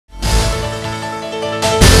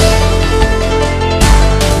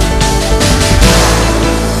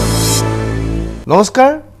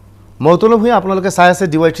নমস্কাৰ মই অতনু ভূঞা আপোনালোকে চাই আছে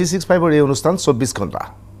DY 365 ৰ এই অনুষ্ঠান 24 ঘণ্টা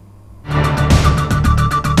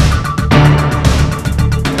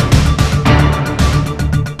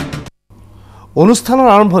অনুষ্ঠানৰ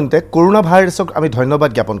আৰম্ভণিতে কৰোনা ভাইৰাছক আমি ধন্যবাদ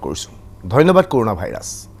জ্ঞাপন কৰিছো ধন্যবাদ কৰোনা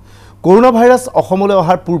ভাইৰাছ অসমলৈ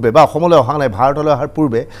অহাৰ পূৰ্বে বা অসমলৈ অহা নাই ভাৰতলৈ অহাৰ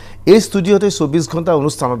পূৰ্বে এই ষ্টুডিওতে 24 ঘণ্টা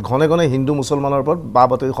অনুষ্ঠানত ঘনে ঘনে হিন্দু মুছলমানৰ ওপৰত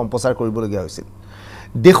বাতৰি সম্প্ৰচাৰ কৰিবলগীয়া হৈছিল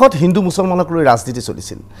দেশত হিন্দু মুছলমানক লৈ ৰাজনীতি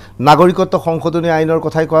চলিছিল নাগৰিকত্ব সংশোধনী আইনৰ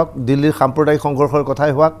কথাই কোৱা দিল্লীৰ সাম্প্ৰদায়িক সংঘৰ্ষৰ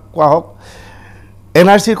কথাই কোৱা হওক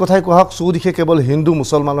NRCৰ কথাই কোৱা হওক চৌদিশে কেৱল হিন্দু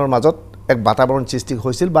মুছলমানৰ মাজত এক বাতাবৰণ সৃষ্টি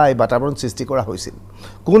হৈছিল বা এই বাতাবৰণ সৃষ্টি কৰা হৈছিল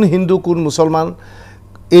কোন হিন্দু কোন মুছলমান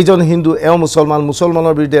এইজন হিন্দু এও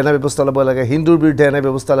মুছলমানৰ বিৰুদ্ধে এনে ব্যৱস্থা ল'ব লাগে হিন্দুৰ বিৰুদ্ধে এনে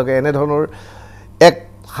ব্যৱস্থা লাগে এনে ধৰণৰ এক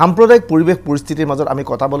সাম্প্ৰদায়িক পৰিৱেশ পৰিস্থিতিৰ মাজত আমি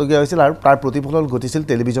কটাবলগীয়া হৈছিল আৰু তাৰ প্ৰতিফলন ঘটিছিল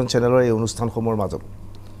টেলিভিছন চেনেলৰ এই অনুষ্ঠানসমূহৰ মাজত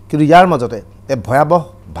কিন্তু ইয়াৰ মাজতে এক ভয়াবহ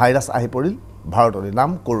ভাইৰাছ আহি পৰিল ভাৰতলৈ নাম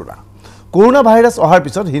কৰোনা ভাইৰাছ অহাৰ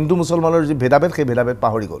পিছত হিন্দু মুছলমানৰ যি ভেদাভেদ সেই ভেদাভেদ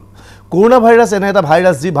পাহৰি গ'ল কৰোনা ভাইৰাছ এনে এটা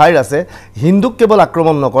ভাইৰাছ যি ভাইৰাছে হিন্দুক কেৱল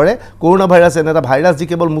আক্ৰমণ নকৰে কৰোনা ভাইৰাছ এনে এটা ভাইৰাছ যি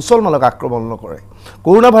কেৱল মুছলমানক আক্ৰমণ নকৰে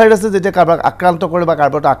কৰোনা ভাইৰাছে যেতিয়া কাৰোবাক আক্ৰান্ত কৰে বা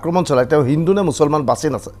কাৰোবাৰ আক্ৰমণ চলায় তেওঁ হিন্দু নে মুছলমান বাছি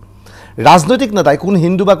নাছে ৰাজনৈতিক নেতাই কোন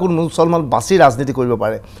হিন্দু বা কোন মুছলমান বাছি ৰাজনীতি কৰিব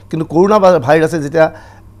পাৰে কিন্তু কৰোনা ভাইৰাছে যেতিয়া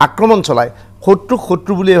আক্ৰমণ চলায়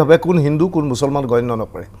শত্ৰু বুলিয়ে ভাবে কোন হিন্দু কোন মুছলমান গণ্য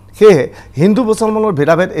নকৰে সেয়ে হিন্দু মুছলমানৰ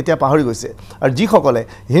ভেদাভেদ এতিয়া পাহৰি গৈছে আৰু যিসকলে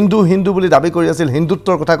হিন্দু বুলি দাবী কৰি আছিল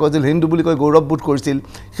হিন্দুত্বৰ কথা কৈছিল হিন্দু বুলি কৈ গৌৰৱবোধ কৰিছিল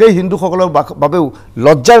সেই হিন্দুসকলৰ বাবেও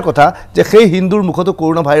লজ্জাৰ কথা যে সেই হিন্দুৰ মুখতো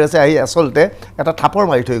কৰোনা ভাইৰাছে আহি আচলতে এটা থাপৰ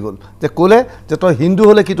মাৰি থৈ গ'ল যে ক'লে যে তই হিন্দু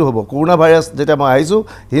হ'লে কিটো হ'ব কৰোনা ভাইৰাছ যেতিয়া মই আহিছোঁ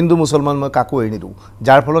হিন্দু মুছলমান মই কাকো এৰি নিদিওঁ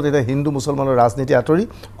যাৰ ফলত এতিয়া হিন্দু মুছলমানৰ ৰাজনীতি আঁতৰি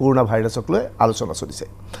কৰোনা ভাইৰাছক লৈ আলোচনা চলিছে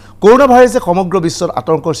কৰোনা ভাইৰাছে সমগ্ৰ বিশ্বত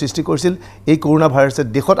আতংকৰ সৃষ্টি কৰিছিল এই কৰোনা ভাইৰাছে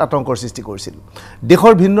দেশত আতংকৰ সৃষ্টি কৰিছিল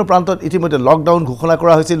দেশৰ ভিন্ন প্ৰান্তত ইতিমধ্যে লকডাউন ঘোষণা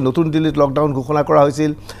কৰা হৈছিল নতুন দিল্লীত লকডাউন ঘোষণা কৰা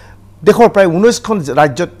হৈছিল দেশৰ প্ৰায় 19খন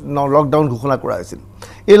ৰাজ্যত লকডাউন ঘোষণা কৰা হৈছিল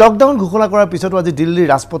এই লকডাউন ঘোষণা কৰাৰ পিছতো আজি দিল্লীৰ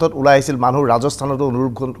ৰাজপথত ওলাই আহিছিল মানুহ ৰাজস্থানতো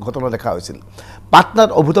অনুৰূপ ঘটনা দেখা হৈছিল পাটনাত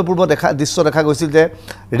অভূতপূৰ্ব দৃশ্য দেখা গৈছিল যে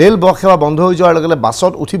ৰেল সেৱা বন্ধ হৈ যোৱাৰ লগে লগে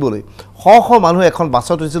বাছত উঠিবলৈ শ মানুহ এখন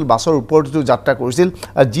বাছত উঠিছিল বাছৰ ওপৰত যাত্ৰা কৰিছিল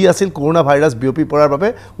আৰু যি আছিল কৰোনা ভাইৰাছ বিয়পি পৰাৰ বাবে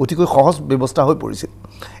অতিকৈ সহজ ব্যৱস্থা হৈ পৰিছিল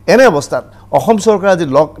এনে অৱস্থাত অসম চৰকাৰে আজি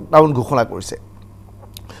লকডাউন ঘোষণা কৰিছে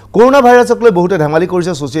কৰোনা ভাইৰাছক লৈ বহুতে ধেমালি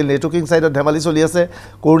কৰিছে ছ'চিয়েল নেটৱৰ্কিং সাইটত ধেমালি চলি আছে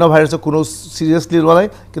কৰোনা ভাইৰাছক কোনো সিৰিয়াসলি লোৱা নাই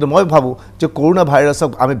কিন্তু মই ভাবোঁ যে কৰোনা ভাইৰাছক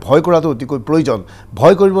আমি ভয় কৰাটো অতিকৈ প্ৰয়োজন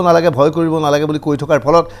ভয় কৰিব নালাগে বুলি কৈ থকাৰ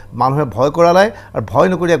ফলত মানুহে ভয় কৰা নাই আৰু ভয়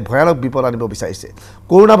নকৰি এক ভয়ানক বিপদ আনিব বিচাৰিছে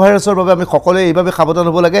কৰোনা ভাইৰাছৰ বাবে আমি সকলোৱে এইভাবে সাৱধান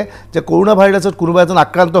হ'ব লাগে যে কৰোনা ভাইৰাছত কোনোবা এজন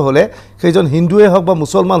আক্ৰান্ত হ'লে সেইজন হিন্দুৱে হওক বা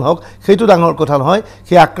মুছলমান হওক সেইটো ডাঙৰ কথা নহয়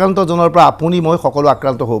সেই আক্ৰান্তজনৰ পৰা আপুনি মই সকলো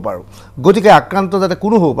আক্ৰান্ত হ'ব পাৰোঁ গতিকে আক্ৰান্ত যাতে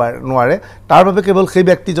কোনো হ'ব নোৱাৰে তাৰ বাবে কেৱল সেই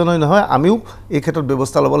ব্যক্তি নহয় আমিও এই ক্ষেত্ৰত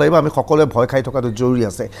ব্যৱস্থা ল'ব লাগিব আমি সকলোৱে ভয় খাই থকাটো জৰুৰী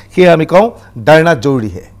আছে সেয়ে আমি কওঁ ডাৰনা জৰুৰী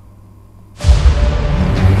হে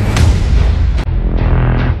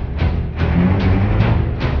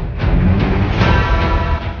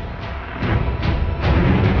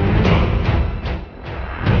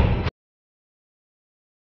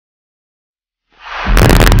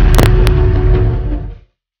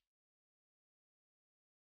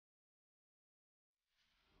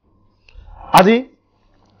আজি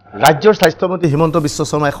ৰাজ্যৰ স্বাস্থ্যমন্ত্ৰী হিমন্ত বিশ্ব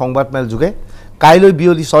শৰ্মাই সংবাদমেল যোগে কাইলৈ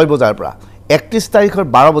বিয়লি 6 বজাৰ পৰা 31 তাৰিখৰ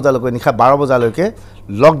 12 বজালৈকে নিশা 12 বজালৈকে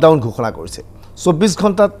লকডাউন ঘোষণা কৰিছে 24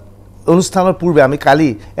 ঘণ্টাত অনুষ্ঠানৰ পূৰ্বে আমি কালি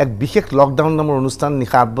এক বিশেষ লকডাউন নামৰ অনুষ্ঠান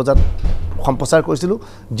নিশা 8 বজাত সম্প্ৰচাৰ কৰিছিলোঁ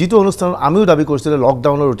যিটো অনুষ্ঠানত আমিও দাবী কৰিছিলোঁ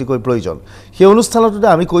লকডাউনৰ অতিকৈ প্ৰয়োজন সেই অনুষ্ঠানটোতে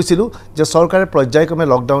আমি কৈছিলোঁ যে চৰকাৰে পৰ্যায়ক্ৰমে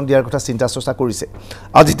লকডাউন দিয়াৰ কথা চিন্তা চৰ্চা কৰিছে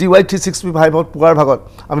আজি DY 365ত পুৱাৰ ভাগত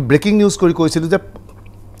আমি ব্ৰেকিং নিউজ কৰি কৈছিলোঁ যে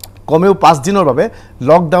কমেও 5 দিনৰ বাবে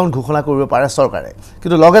লকডাউন ঘোষণা কৰিব পাৰে চৰকাৰে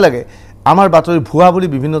কিন্তু লগে লগে আমাৰ বাতৰি ভুৱা বুলি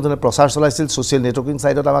বিভিন্নজনে প্ৰচাৰ চলাইছিল ছ'চিয়েল নেটৱৰ্কিং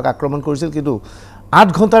সাইটত আমাক আক্ৰমণ কৰিছিল কিন্তু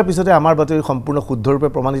 8 ঘণ্টাৰ পিছতে আমাৰ বাতৰি সম্পূৰ্ণ শুদ্ধৰূপে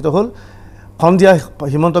প্ৰমাণিত হ'ল সন্ধিয়া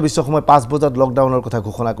হিমন্ত বিশ্ব শৰ্মাই 5 বজাত লকডাউনৰ কথা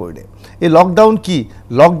ঘোষণা কৰিলে এই লকডাউন কি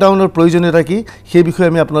লকডাউনৰ প্ৰয়োজনীয়তা কি সেই বিষয়ে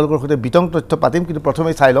আমি আপোনালোকৰ সৈতে বিতং তথ্য পাতিম কিন্তু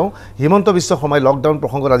প্ৰথমে চাই লওঁ হিমন্ত বিশ্ব শৰ্মাই লকডাউন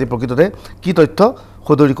প্ৰসংগত আজি প্ৰকৃততে কি তথ্য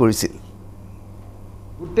সদৰি কৰিছিল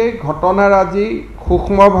গোটেই ঘটনাৰ আজি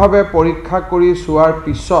সূক্ষ্মভাৱে পৰীক্ষা কৰি চোৱাৰ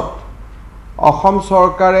পিছত অসম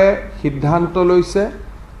চৰকাৰে সিদ্ধান্ত লৈছে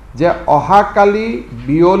যে অহাকালি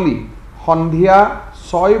বিয়লি সন্ধিয়া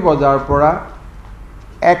 6 বজাৰ পৰা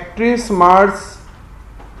 31 মাৰ্চ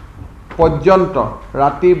পৰ্যন্ত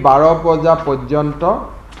ৰাতি 12 বজা পৰ্যন্ত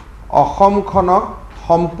অসমখনক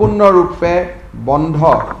সম্পূৰ্ণৰূপে বন্ধ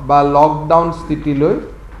বা লকডাউন স্থিতিলৈ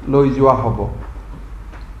লৈ যোৱা হ'ব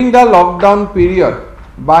ইন দ্য লকডাউন পিৰিয়ড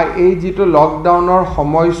বা এই যেটো লকডাউনৰ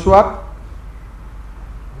সময়ছোৱাত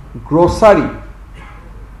গ্ৰোসাৰী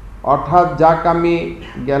অৰ্থাৎ যাক আমি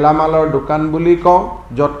গেলামালৰ দোকান বুলি কওঁ,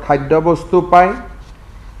 য'ত খাদ্যবস্তু পায়,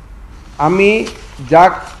 আমি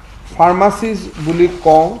যাক ফাৰ্মাচিজ বুলি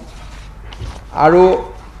কওঁ, আৰু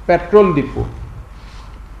petrol depot,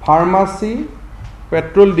 pharmacy,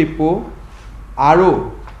 petrol depot আৰু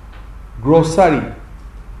গ্ৰ'চাৰী,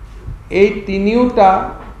 এই তিনিওটা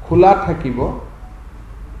খোলা থাকিব।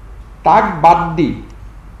 তাক বাদ দি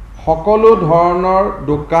সকলো ধৰণৰ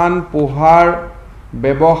দোকান পোহাৰ,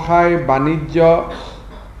 ব্যৱসায় বাণিজ্য,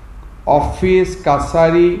 অফিচ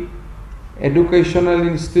কাছাৰী, educational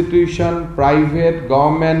institution, private,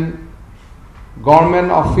 government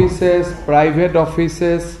অফিচেছ, private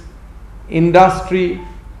অফিচেছ, industry,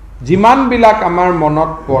 যিমানবিলাক আমাৰ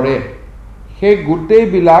মনত পৰে সেই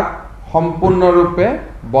গোটেইবিলাক সম্পূৰ্ণৰূপে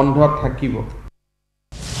বন্ধ থাকিব।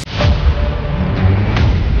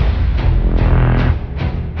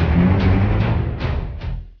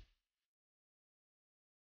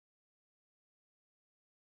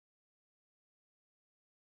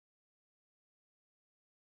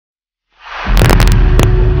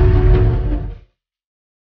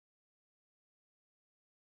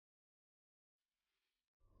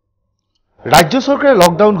 ৰাজ্য চৰকাৰে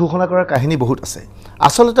লকডাউন ঘোষণা কৰাৰ কাহিনী বহুত আছে।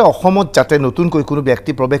 আচলতে অসমত যাতে নতুনকৈ কোনো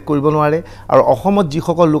ব্যক্তি প্ৰৱেশ কৰিব নোৱাৰে আৰু অসমত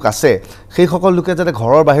যিসকল লোক আছে সেইসকল লোকে যাতে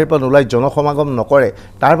ঘৰৰ বাহিৰৰ পৰা নোলাই জনসমাগম নকৰে,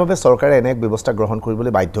 তাৰ বাবে চৰকাৰে এনে এক ব্যৱস্থা গ্ৰহণ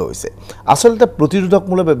কৰিবলৈ বাধ্য হৈছে। আচলতে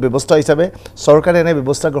প্ৰতিৰোধকমূলক ব্যৱস্থা হিচাপে চৰকাৰে এনে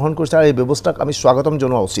ব্যৱস্থা গ্ৰহণ কৰিছে আৰু এই ব্যৱস্থাক আমি স্বাগতম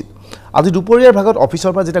জনোৱা উচিত। আজি দুপৰীয়াৰ ভাগত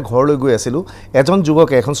অফিচৰ পৰা যেতিয়া ঘৰলৈ গৈ আছিলোঁ, এজন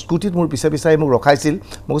যুৱকে এখন স্কুটিত মোৰ পিছে পিছে মোক ৰখাইছিল।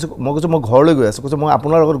 মই কৈছোঁ মই ঘৰলৈ গৈ আছোঁ। কৈছোঁ মই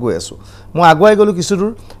আপোনাৰ লগত গৈ আছোঁ। মই আগুৱাই গ'লোঁ কিছু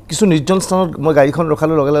দূৰ, কিছু নিৰ্জন স্থানত মই গাড়ীখন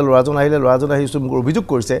ৰখালোঁ। লগে লগে ল'ৰাজন আহিলে। ল'ৰাজন আহিছোঁ মোক অভিযোগ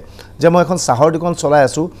কৰিছে যে মই এখন চাহৰ দোকান চলাই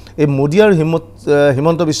আছোঁ। এই মোদী আৰু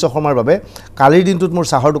হিমন্ত বিশ্ব শৰ্মাৰ বাবে কালিৰ দিনটোত মোৰ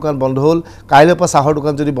চাহৰ দোকান বন্ধ হ'ল। কাইলৈৰ পৰা চাহৰ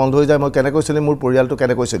দোকান যদি বন্ধ হৈ যায় মই কেনেকৈ চলিম, মোৰ পৰিয়ালটো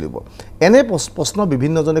কেনেকৈ চলিব? এনে প্ৰশ্ন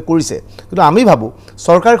বিভিন্নজনে কৰিছে। কিন্তু আমি ভাবোঁ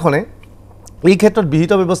চৰকাৰখনে এই ক্ষেত্ৰত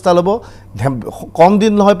বিহিত ব্যৱস্থা ল'ব। কম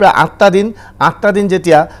দিন নহয়, প্ৰায় 8টা দিন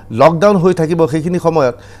যেতিয়া লকডাউন হৈ থাকিব, সেইখিনি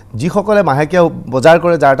সময়ত যিসকলে মাহেকীয়া বজাৰ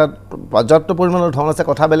কৰে, যাৰ তাত পৰ্যাপ্ত পৰিমাণৰ ধন আছে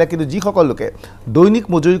কথা বেলেগ, কিন্তু যিসকল লোকে দৈনিক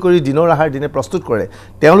মজুৰি কৰি দিনৰ আহাৰ দিনে প্ৰস্তুত কৰে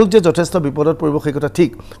তেওঁলোক যে যথেষ্ট বিপদত পৰিব সেই কথা ঠিক।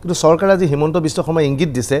 কিন্তু চৰকাৰে আজি হিমন্ত বিশ্ব শৰ্মাই ইংগিত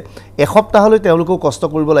দিছে এসপ্তাহলৈ তেওঁলোকেও কষ্ট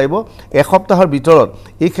কৰিব লাগিব। এসপ্তাহৰ ভিতৰত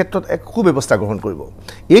এই ক্ষেত্ৰত এক সুব্যৱস্থা গ্ৰহণ কৰিব।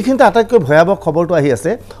 এইখিনিতে আটাইতকৈ ভয়াৱহ খবৰটো আহি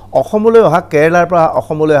আছে অসমলৈ অহা, কেৰালাৰ পৰা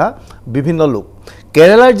অসমলৈ অহা বিভিন্ন লোক।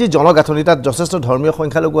 কেৰালাৰ যি জনগাঁথনি, তাত যথেষ্ট ধৰ্মীয়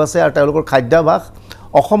সংখ্যালঘু আছে আৰু তেওঁলোকৰ খাদ্যাভাস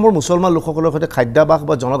অসমৰ মুছলমান লোকসকলৰ সৈতে খাদ্যাভাস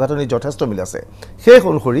বা জনগাঁথনি যথেষ্ট মিল আছে। সেই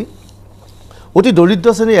অনুসৰি অতি দৰিদ্ৰ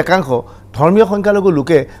শ্ৰেণীৰ একাংশ ধৰ্মীয় সংখ্যালঘু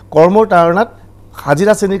লোকে কৰ্মৰ তাৰণাত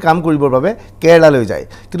হাজিৰা শ্ৰেণীৰ কাম কৰিবৰ বাবে কেৰালালৈ যায়।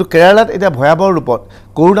 কিন্তু কেৰালাত এতিয়া ভয়াৱহ ৰূপত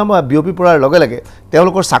কৰোনা বিয়পি পৰাৰ লগে লগে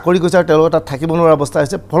তেওঁলোকৰ চাকৰি গৈছে আৰু তেওঁলোকৰ তাত থাকিব নোৱাৰা অৱস্থা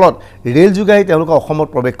হৈছে। ফলত ৰেল যোগাই তেওঁলোকে অসমত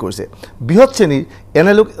প্ৰৱেশ কৰিছে। বৃহৎ শ্ৰেণীৰ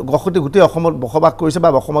এনে লোক গোটেই অসমত বসবাস কৰিছে বা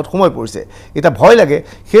অসমত সোমাই পৰিছে। এতিয়া ভয় লাগে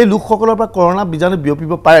সেই লোকসকলৰ পৰা কৰোনা বীজাণু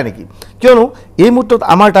বিয়পিব পাৰে নেকি? কিয়নো এই মুহূৰ্তত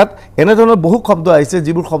আমাৰ তাত এনেধৰণৰ বহু শব্দ আহিছে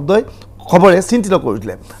যিবোৰ শব্দই খবৰে চিন্তিত কৰি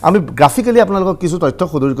দিলে। আমি গ্ৰাফিকেলি আপোনালোকক কিছু তথ্য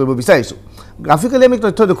সদৰি কৰিব বিচাৰিছোঁ। গ্ৰাফিকেলি আমি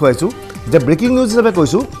তথ্য দেখুৱাইছোঁ যে ব্ৰেকিং নিউজ হিচাপে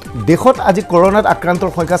কৈছোঁ, দেশত আজি কৰোনাত আক্ৰান্তৰ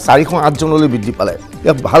সংখ্যা 408 জনলৈ বৃদ্ধি পালে।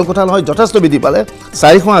 ইয়াত ভাল কথা নহয়, যথেষ্ট বৃদ্ধি পালে,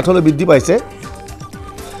 408লৈ বৃদ্ধি পাইছে।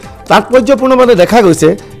 তাৎপৰ্যপূৰ্ণভাৱে দেখা গৈছে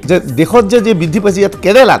যে দেশত যে বৃদ্ধি পাইছে, ইয়াত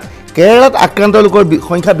কেৰালাত আক্ৰান্ত লোকৰ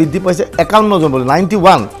সংখ্যা বৃদ্ধি পাইছে 51 জন বুলি,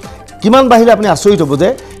 91। কিমান বাঢ়িলে আপুনি আচৰিত হ'ব যে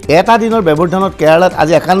এটা দিনৰ ব্যৱধানত কেৰালাত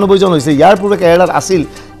আজি 91 জন হৈছে। ইয়াৰ পূৰ্বে কেৰালাত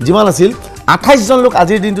যিমান আছিল 28 জন লোক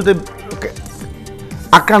আজিৰ দিনটোতে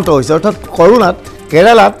আক্ৰান্ত হৈছে। অৰ্থাৎ কৰোনাত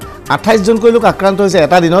কেৰালাত 28 জনকৈ লোক আক্ৰান্ত হৈছে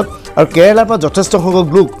এটা দিনত। আৰু কেৰালাৰ পৰা যথেষ্ট সংখ্যক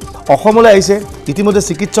লোক অসমলৈ আহিছে। ইতিমধ্যে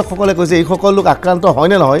চিকিৎসকসকলে কৈছে এইসকল লোক আক্ৰান্ত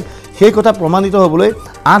হয়নে নহয় সেই কথা প্ৰমাণিত হ'বলৈ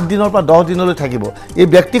 8 দিনৰ পৰা 10 দিনলৈ থাকিব। এই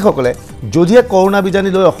ব্যক্তিসকলে যদিহে কৰোনা বীজাণু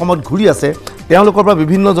লৈ অসমত ঘূৰি আছে, তেওঁলোকৰ পৰা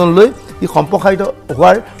বিভিন্নজনলৈ ই সম্প্ৰসাৰিত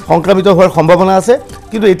হোৱাৰ, সংক্ৰমিত হোৱাৰ সম্ভাৱনা আছে।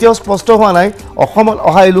 কিন্তু এতিয়াও স্পষ্ট হোৱা নাই অসমত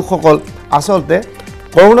অহা এই লোকসকল আচলতে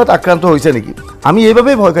কৰোনাত আক্ৰান্ত হৈছে নেকি। আমি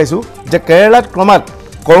এইবাবেই ভয় খাইছোঁ যে কেৰালাত ক্ৰমাৎ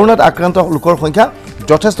কৰোনাত আক্ৰান্ত লোকৰ সংখ্যা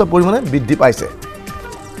যথেষ্ট পৰিমাণে বৃদ্ধি পাইছে।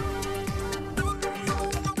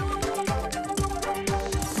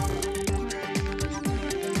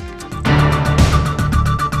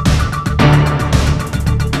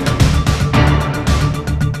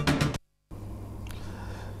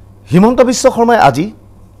 হিমন্ত বিশ্ব শৰ্মাই আজি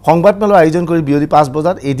সংবাদমেলৰ আয়োজন কৰি বিয়লি 5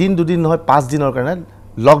 বজাত এদিন দুদিন নহয় 5 দিনৰ কাৰণে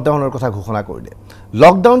লকডাউনৰ কথা ঘোষণা কৰিলে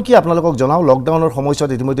লকডাউন কি আপোনালোকক জনাও লকডাউনৰ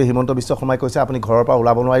সময়ছোৱাত ইতিমধ্যে হিমন্ত বিশ্ব শৰ্মাই কৈছে আপুনি ঘৰৰ পৰা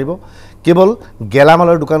ওলাব নোৱাৰিব কেৱল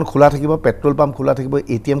গেলামালৰ দোকান খোলা থাকিব পেট্ৰল পাম্প খোলা থাকিব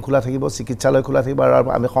এটিএম খোলা থাকিব চিকিৎসালয় খোলা থাকিব আৰু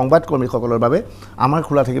আমি সংবাদ কৰ্মীসকলৰ বাবে আমাৰ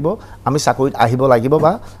খোলা থাকিব আমি চাকৰিত আহিব লাগিব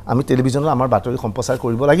বা আমি টেলিভিছনত আমাৰ বাতৰি সম্প্ৰচাৰ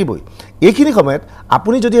কৰিব লাগিবই এইখিনি সময়ত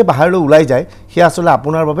আপুনি যদি বাহিৰলৈ ওলাই যায় সেয়া আচলতে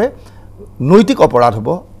আপোনাৰ বাবে নৈতিক অপৰাধ হ'ব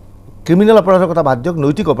ক্ৰিমিনেল অপৰাধৰ কথা বাদ দিয়ক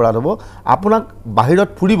নৈতিক অপৰাধ হ'ব আপোনাক বাহিৰত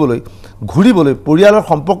ফুৰিবলৈ ঘূৰিবলৈ পৰিয়ালৰ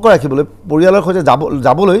সম্পৰ্ক ৰাখিবলৈ পৰিয়ালৰ সৈতে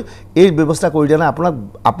যাবলৈ এই ব্যৱস্থা কৰি দিয়া নাই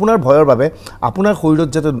আপোনাৰ ভয়ৰ বাবে আপোনাৰ শৰীৰত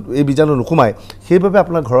যাতে এই বীজাণু নোসোমায় সেইবাবে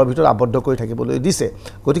আপোনাৰ ঘৰৰ ভিতৰত আবদ্ধ কৰি থাকিবলৈ দিছে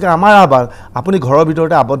গতিকে আমাৰ আহ্বান আপুনি ঘৰৰ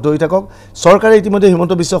ভিতৰতে আবদ্ধ হৈ থাকক চৰকাৰে ইতিমধ্যে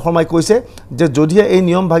হিমন্ত বিশ্ব শৰ্মাই কৈছে যে যদিহে এই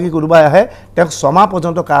নিয়ম ভাগি কোনোবাই আহে তেওঁক 6 মাহ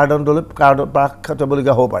পৰ্যন্ত কাৰাদণ্ডলৈ প্ৰাক্ষাত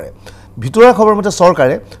হ'বলগীয়া হ'ব পাৰে ভিতৰুৱা খবৰ মতে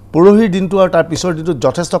চৰকাৰে পৰহিৰ দিনটো আৰু তাৰ পিছৰ দিনটো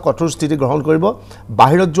যথেষ্ট কঠোৰ স্থিতি গ্ৰহণ কৰিব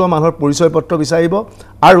বাহিৰত যোৱা মানুহৰ পৰিচয় পত্ৰ বিচাৰিব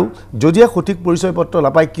আৰু যদিহে সঠিক পৰিচয় পত্ৰ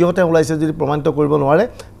নাপায় কিয় তেওঁ ওলাইছে যদি প্ৰমাণিত কৰিব নোৱাৰে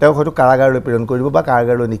তেওঁক হয়তো কাৰাগাৰলৈ প্ৰেৰণ কৰিব বা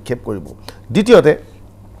কাৰাগাৰলৈ নিক্ষেপ কৰিব দ্বিতীয়তে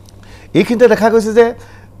এইখিনিতে দেখা গৈছে যে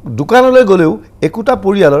দোকানলৈ গ'লেও একোটা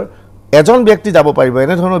পৰিয়ালৰ এজন ব্যক্তি যাব পাৰিব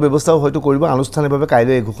এনে ধৰণৰ ব্যৱস্থাও হয়তো কৰিব আনুষ্ঠানিকভাৱে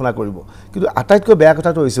কাইলৈ এই ঘোষণা কৰিব কিন্তু আটাইতকৈ বেয়া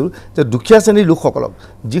কথাটো হৈছিল যে দুখীয়া শ্ৰেণীৰ লোকসকলক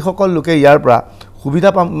যিসকল লোকে ইয়াৰ পৰা সুবিধা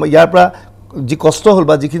পাম ইয়াৰ পৰা যি কষ্ট হ'ল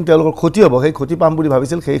বা যিখিনি তেওঁলোকৰ ক্ষতি হ'ব সেই ক্ষতি পাম বুলি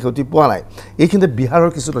ভাবিছিল সেই ক্ষতি পোৱা নাই এইখিনিতে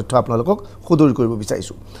বিহাৰৰ কিছু তথ্য আপোনালোকক সদৰি কৰিব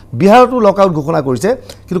বিচাৰিছোঁ বিহাৰতো লকআউট ঘোষণা কৰিছে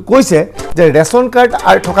কিন্তু কৈছে যে ৰেচন কাৰ্ড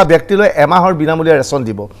আৰু থকা ব্যক্তিলৈ এমাহৰ বিনামূলীয়া ৰেচন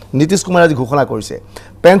দিব নীতিশ কুমাৰে আজি ঘোষণা কৰিছে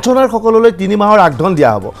পেঞ্চনাৰসকললৈ 3 মাহৰ আগধন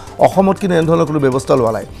দিয়া হ'ব অসমত কিন্তু এনেধৰণৰ কোনো ব্যৱস্থা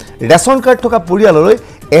লোৱা নাই ৰেচন কাৰ্ড থকা পৰিয়াললৈ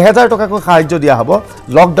 1000 টকাকৈ সাহায্য দিয়া হ'ব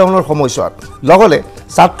লকডাউনৰ সময়ছোৱাত লগতে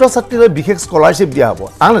ছাত্ৰ ছাত্ৰীলৈ বিশেষ স্কলাৰশ্বিপ দিয়া হ'ব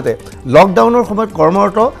আনহাতে লকডাউনৰ সময়ত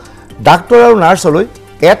কৰ্মৰত ডাক্তৰ আৰু নাৰ্ছলৈ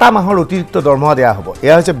 1 মাহৰ অতিৰিক্ত দৰমহা দিয়া হ'ব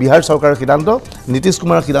এয়া হৈছে বিহাৰ চৰকাৰৰ সিদ্ধান্ত নীতিশ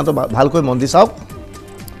কুমাৰৰ সিদ্ধান্ত ভালকৈ মন দি চাওক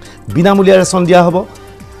বিনামূলীয়া ৰেচন দিয়া হ'ব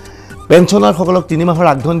পেঞ্চনাৰসকলক 3 মাহৰ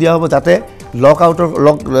আগধন দিয়া হ'ব যাতে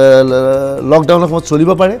লকডাউনৰ সময়ত চলিব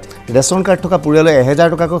পাৰে ৰেচন কাৰ্ড থকা পৰিয়াললৈ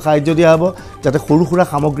 1000 টকাকৈ সাহায্য দিয়া হ'ব যাতে সৰু সুৰা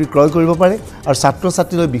সামগ্ৰী ক্ৰয় কৰিব পাৰে আৰু ছাত্ৰ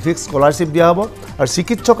ছাত্ৰীলৈ বিশেষ স্কলাৰশ্বিপ দিয়া হ'ব আৰু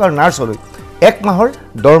চিকিৎসক আৰু নাৰ্ছলৈ 1 মাহৰ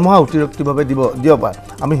দৰমহা অতিৰিক্তভাৱে দিব পাৰে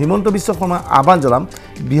আমি হিমন্ত বিশ্ব শৰ্মাক আহ্বান জনাম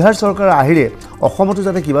বিহাৰ চৰকাৰৰ আহিৰে অসমতো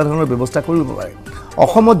যাতে কিবা ধৰণৰ ব্যৱস্থা কৰিব পাৰে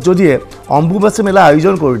অসমত যদিহে অম্বুবাচী মেলা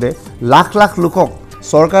আয়োজন কৰোঁতে লাখ লাখ লোকক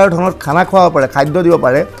চৰকাৰৰ ধনত খানা খুৱাব পাৰে খাদ্য দিব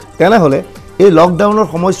পাৰে তেনেহ'লে এই লকডাউনৰ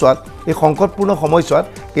সময়ছোৱাত এই সংকটপূৰ্ণ সময়ছোৱাত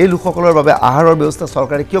এই লোকসকলৰ বাবে আহাৰৰ ব্যৱস্থা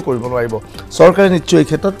চৰকাৰে কিয় কৰিব নোৱাৰিব চৰকাৰে নিশ্চয় এই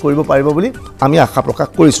ক্ষেত্ৰত কৰিব পাৰিব বুলি আমি আশা প্ৰকাশ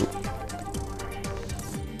কৰিছোঁ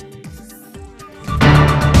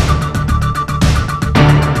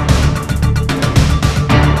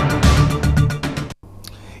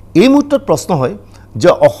এই মুহূৰ্তত প্ৰশ্ন হয় যে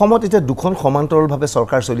অসমত এতিয়া দুখন সমান্তৰালভাৱে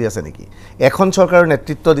চৰকাৰ চলি আছে নেকি এখন চৰকাৰৰ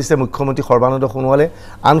নেতৃত্ব দিছে মুখ্যমন্ত্ৰী সৰ্বানন্দ সোণোৱালে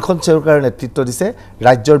আনখন চৰকাৰৰ নেতৃত্ব দিছে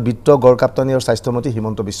ৰাজ্যৰ বিত্ত গড়কাপ্তানী আৰু স্বাস্থ্যমন্ত্ৰী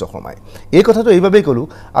হিমন্ত বিশ্ব শৰ্মাই এই কথাটো এইবাবেই ক'লোঁ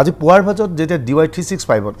আজি পুৱাৰ ভাজত যেতিয়া DY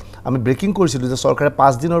 365ত আমি ব্ৰেকিং কৰিছিলোঁ যে চৰকাৰে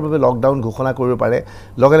 5 দিনৰ বাবে লকডাউন ঘোষণা কৰিব পাৰে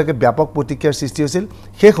লগে লগে ব্যাপক প্ৰতিক্ৰিয়াৰ সৃষ্টি হৈছিল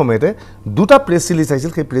সেই সময়তে দুটা প্ৰেছ ৰিলিজ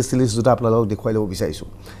আহিছিল সেই প্ৰেছ ৰিলিজ দুটা আপোনালোকক দেখুৱাই ল'ব বিচাৰিছোঁ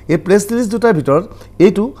এই প্ৰেছ ৰিলিজ দুটাৰ ভিতৰত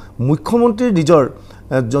এইটো মুখ্যমন্ত্ৰীৰ নিজৰ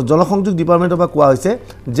জনসংযোগ ডিপাৰ্টমেণ্টৰ পৰা কোৱা হৈছে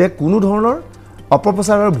যে কোনো ধৰণৰ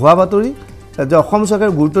অপপ্ৰচাৰৰ ভুৱা বাতৰি যে অসম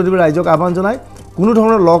চৰকাৰে গুৰুত্ব দিব ৰাইজক আহ্বান জনায় কোনো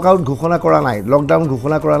ধৰণৰ লকআউট ঘোষণা কৰা নাই লকডাউন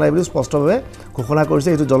ঘোষণা কৰা নাই বুলি স্পষ্টভাৱে ঘোষণা কৰিছে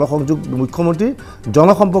এইটো জনসংযোগ মুখ্যমন্ত্ৰীৰ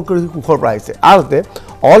জনসম্পৰ্ক কোষৰ পৰা আহিছে আনহাতে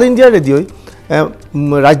অল ইণ্ডিয়া ৰেডিঅ'ই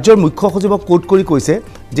ৰাজ্যৰ মুখ্য সচিবক কোট কৰি কৈছে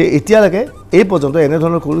যে এতিয়ালৈকে এই পৰ্যন্ত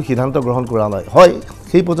এনেধৰণৰ কোনো সিদ্ধান্ত গ্ৰহণ কৰা নাই হয়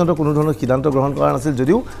সেই পৰ্যন্ত কোনো ধৰণৰ সিদ্ধান্ত গ্ৰহণ কৰা নাছিল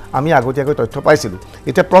যদিও আমি আগতীয়াকৈ তথ্য পাইছিলোঁ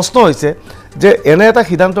এতিয়া প্ৰশ্ন হৈছে যে এনে এটা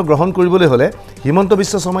সিদ্ধান্ত গ্ৰহণ কৰিবলৈ হ'লে হিমন্ত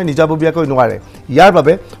বিশ্ব শৰ্মাই নিজাববীয়াকৈ নোৱাৰে ইয়াৰ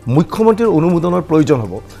বাবে মুখ্যমন্ত্ৰীৰ অনুমোদনৰ প্ৰয়োজন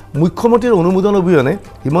হ'ব মুখ্যমন্ত্ৰীৰ অনুমোদন অবিহনে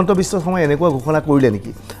হিমন্ত বিশ্ব শৰ্মাই এনেকুৱা ঘোষণা কৰিলে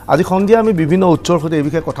নেকি আজি সন্ধিয়া আমি বিভিন্ন উৎসৰ সৈতে এই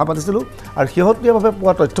বিষয়ে কথা পাতিছিলোঁ আৰু শেহতীয়াভাৱে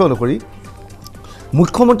পোৱা তথ্য অনুসৰি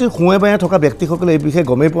মুখ্যমন্ত্ৰীৰ সোঁৱে বায়ে থকা ব্যক্তিসকলে এই বিষয়ে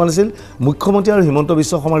গমেই পোৱা নাছিল মুখ্যমন্ত্ৰী আৰু হিমন্ত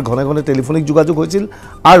বিশ্ব শৰ্মাৰ ঘনে ঘনে টেলিফোনিক যোগাযোগ হৈছিল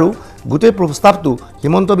আৰু গোটেই প্ৰস্তাৱটো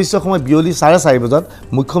হিমন্ত বিশ্ব শৰ্মাই বিয়লি 4:30 বজাত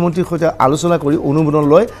মুখ্যমন্ত্ৰীৰ সৈতে আলোচনা কৰি অনুমোদন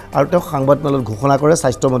লয় আৰু তেওঁ সংবাদমেলত ঘোষণা কৰে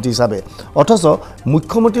স্বাস্থ্যমন্ত্ৰী হিচাপে অথচ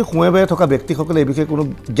মুখ্যমন্ত্ৰীৰ সোঁৱে বায়ে থকা ব্যক্তিসকলে এই বিষয়ে কোনো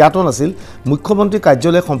জ্ঞাত নাছিল মুখ্যমন্ত্ৰীৰ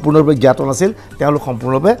কাৰ্যালয় সম্পূৰ্ণৰূপে জ্ঞাত নাছিল তেওঁলোক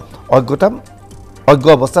সম্পূৰ্ণৰূপে অজ্ঞ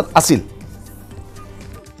অৱস্থাত আছিল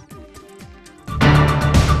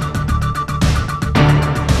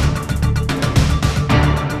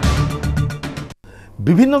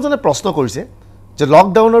বিভিন্নজনে প্ৰশ্ন কৰিছে যে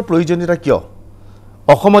লকডাউনৰ প্ৰয়োজনীয়তা কিয়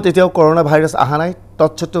অসমত এতিয়াও কৰোনা ভাইৰাছ অহা নাই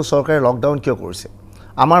তৎসত্ত্বেও চৰকাৰে লকডাউন কিয় কৰিছে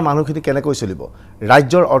আমাৰ মানুহখিনি কেনেকৈ চলিব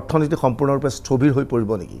ৰাজ্যৰ অৰ্থনীতি সম্পূৰ্ণৰূপে স্থবিৰ হৈ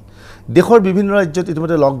পৰিব নেকি দেশৰ বিভিন্ন ৰাজ্যত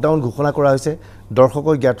ইতিমধ্যে লকডাউন ঘোষণা কৰা হৈছে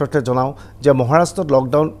দৰ্শকক জ্ঞাতৰ্থে জনাওঁ যে মহাৰাষ্ট্ৰত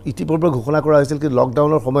লকডাউন ইতিপূৰ্বে ঘোষণা কৰা হৈছিল কিন্তু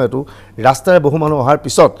লকডাউনৰ সময়তো ৰাস্তাৰে বহু মানুহ অহাৰ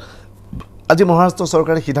পিছত আজি মহাৰাষ্ট্ৰ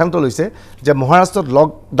চৰকাৰে সিদ্ধান্ত লৈছে যে মহাৰাষ্ট্ৰত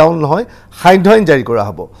লকডাউন নহয় সান্ধ্য আইন জাৰি কৰা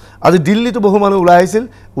হ'ব আজি দিল্লীতো বহু মানুহ ওলাই আহিছিল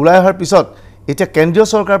ওলাই অহাৰ পিছত এতিয়া কেন্দ্ৰীয়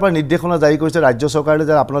চৰকাৰৰ পৰা নিৰ্দেশনা জাৰি কৰিছে ৰাজ্য চৰকাৰে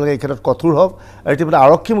যে আপোনালোকে এই ক্ষেত্ৰত কঠোৰ হওক আৰু ইতিমধ্যে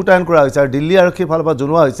আৰক্ষী মুতায়ন কৰা হৈছে আৰু দিল্লী আৰক্ষীৰ ফালৰ পৰা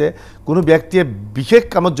জনোৱা হৈছে কোনো ব্যক্তিয়ে বিশেষ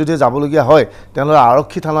কামত যদি যাবলগীয়া হয় তেওঁলোকে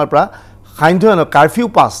আৰক্ষী থানাৰ পৰা সান্ধ্য আইনৰ কাৰফিউ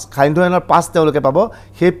পাছ সান্ধ্য আইনৰ পাছ তেওঁলোকে পাব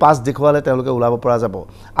সেই পাছ দেখুৱালে তেওঁলোকে ওলাব পৰা যাব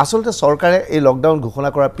আচলতে চৰকাৰে এই লকডাউন ঘোষণা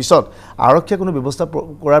কৰাৰ পিছত আৰক্ষীয়ে কোনো ব্যৱস্থা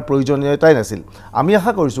কৰাৰ প্ৰয়োজনীয়তাই নাছিল আমি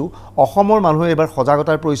আশা কৰিছোঁ অসমৰ মানুহে এবাৰ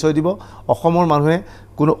সজাগতাৰ পৰিচয় দিব অসমৰ মানুহে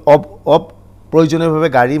কোনো প্ৰয়োজনীয়ভাৱে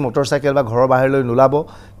গাড়ী মটৰচাইকেল বা ঘৰৰ বাহিৰলৈ নোলাব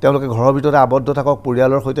তেওঁলোকে ঘৰৰ ভিতৰতে আবদ্ধ থাকক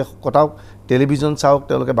পৰিয়ালৰ সৈতে কটাওক টেলিভিজন চাওক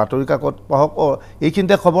তেওঁলোকে বাতৰি কাকত পঢ়ক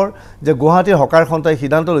এইখিনিতে খবৰ যে গুৱাহাটীৰ হকাৰ সন্থাই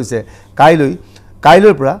সিদ্ধান্ত লৈছে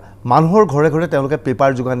কাইলৈৰ পৰা মানুহৰ ঘৰে ঘৰে তেওঁলোকে পেপাৰ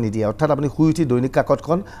যোগান নিদিয়ে অৰ্থাৎ আপুনি শুই উঠি দৈনিক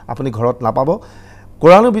কাকতখন আপুনি ঘৰত নাপাব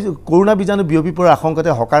কৰোনা বীজাণু বিয়পি পৰাৰ আশংকাতে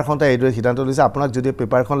হকাৰ সন্থাই এইদৰে সিদ্ধান্ত লৈছে আপোনাক যদি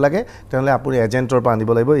পেপাৰখন লাগে তেনেহ'লে আপুনি এজেণ্টৰ পৰা আনিব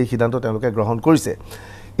লাগিব এই সিদ্ধান্ত তেওঁলোকে গ্ৰহণ কৰিছে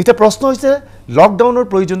এটা প্ৰশ্ন হৈছে লকডাউনৰ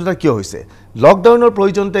প্ৰয়োজনীয়তা কিয় হৈছে লকডাউনৰ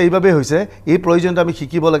প্ৰয়োজনীয়তা এইভাবে হৈছে এই প্ৰয়োজনীয়তা আমি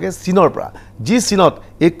শিকিব লাগে চীনৰ পৰা যি চীনত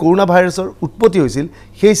এই কৰোনা ভাইৰাছৰ উৎপত্তি হৈছিল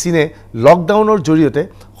সেই চীনে লকডাউনৰ জৰিয়তে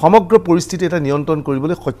সমগ্ৰ পৰিস্থিতি এটা নিয়ন্ত্ৰণ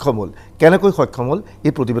কৰিবলৈ সক্ষম হ'ল কেনেকৈ সক্ষম হ'ল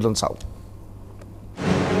এই প্ৰতিবেদন চাওক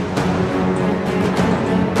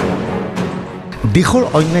দেশৰ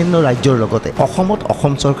অন্যান্য ৰাজ্যৰ লগতে অসমত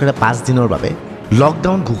অসম চৰকাৰে 5 দিনৰ বাবে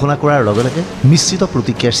লকডাউন ঘোষণা কৰাৰ লগে লগে মিশ্ৰিত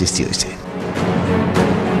প্ৰতিক্ৰিয়াৰ সৃষ্টি হৈছে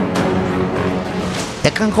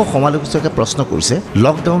একাংশ সমালোচকে প্ৰশ্ন কৰিছে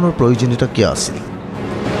লকডাউনৰ প্ৰয়োজনীয়তা কিয় আছিল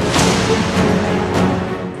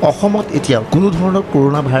অসমত এতিয়া কোনো ধৰণৰ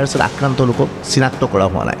কৰোনা ভাইৰাছত আক্ৰান্ত লোকক চিনাক্ত কৰা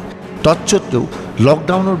হোৱা নাই তৎসত্ত্বেও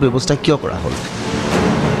লকডাউনৰ ব্যৱস্থা কিয় কৰা হ'ল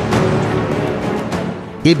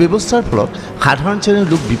এই ব্যৱস্থাৰ ফলত সাধাৰণ শ্ৰেণীৰ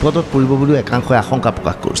লোক বিপদত পৰিব বুলি একাংশই আশংকা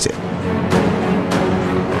প্ৰকাশ কৰিছে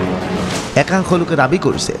একাংশ লোকে দাবী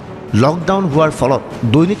কৰিছে লকডাউন হোৱাৰ ফলত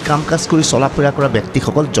দৈনিক কাম কাজ কৰি চলা ফুৰা কৰা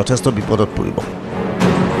ব্যক্তিসকল যথেষ্ট বিপদত পৰিব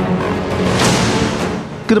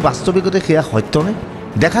কিন্তু বাস্তৱিকতে সেয়া সত্যনে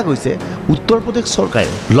দেখা গৈছে উত্তৰ প্ৰদেশ চৰকাৰে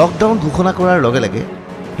লকডাউন ঘোষণা কৰাৰ লগে লগে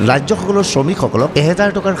ৰাজ্যসকলৰ শ্ৰমিকসকলক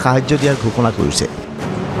 1000 টকাৰ সাহায্য দিয়াৰ ঘোষণা কৰিছে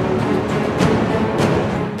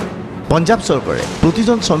পঞ্জাব চৰকাৰে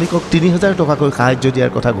প্ৰতিজন শ্ৰমিকক 3000 টকাকৈ সাহায্য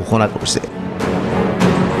দিয়াৰ কথা ঘোষণা কৰিছে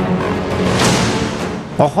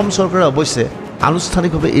অসম চৰকাৰে অৱশ্যে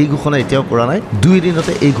আনুষ্ঠানিকভাৱে এই ঘোষণা এতিয়াও কৰা নাই 2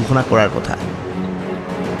 দিনতে এই ঘোষণা কৰাৰ কথা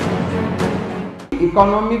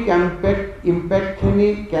ইকনমিক ইম্পেক্টখিনি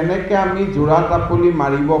কেনেকৈ আমি জোৰা টাপলি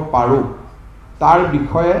মাৰিব পাৰোঁ তাৰ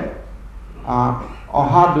বিষয়ে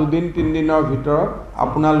অহা 2-3 দিনৰ ভিতৰত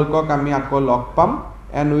আপোনালোকক আমি আকৌ লগ পাম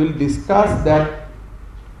and will discuss date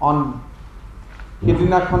on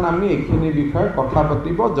সিদিনাখন আমি এইখিনি বিষয়ে কথা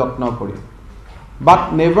পাতিব যত্ন কৰিম বাট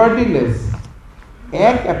নেভাৰডিলেছ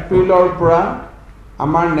 1 এপ্ৰিলৰ পৰা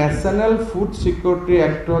আমাৰ নেশ্যনেল ফুড ছিকিউৰিটি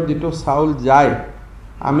এক্টৰ যিটো চাউল যায়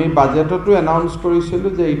আমি বাজেটতো এনাউন্স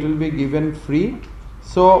কৰিছিলোঁ যে it will be given free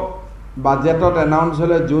চ' বাজেটত এনাউন্স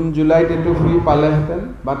হ'লে জুন জুলাইত এইটো ফ্ৰী পালেহেঁতেন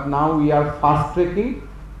but now we are fast trekking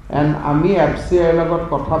and আমি FCIৰ লগত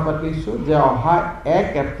কথা পাতিছোঁ যে অহা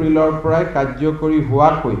 1 এপ্ৰিলৰ পৰাই কাৰ্যকৰী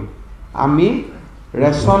হোৱাকৈ আমি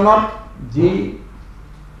ৰেচনত যি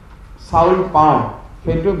চাউল পাওঁ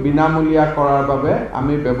সেইটো বিনামূলীয়া কৰাৰ বাবে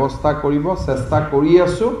আমি ব্যৱস্থা কৰিব চেষ্টা কৰি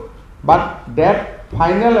আছোঁ বাট date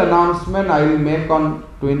final announcement I will make on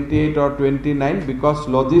 28 or 29 because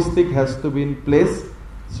logistic has to be in place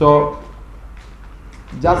so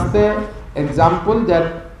just an example that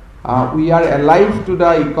we are alive to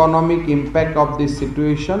the economic impact of this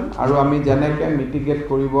situation aru ami janeke mitigate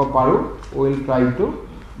koribo paru we will try to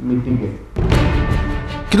mitigate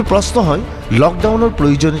কিন্তু প্ৰশ্ন হয় লকডাউনৰ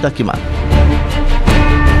প্ৰয়োজনীয়তা কিমান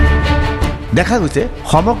দেখা গৈছে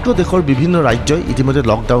সমগ্ৰ দেশৰ বিভিন্ন ৰাজ্যই ইতিমধ্যে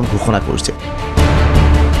লকডাউন ঘোষণা কৰিছে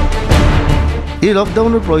এই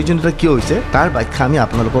লকডাউনৰ প্ৰয়োজনীয়তা কিয় হৈছে তাৰ ব্যাখ্যা আমি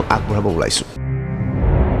আপোনালোকক আগবঢ়াব ওলাইছোঁ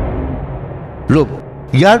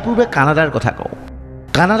ইয়াৰ পূৰ্বে কানাডাৰ কথা কওঁ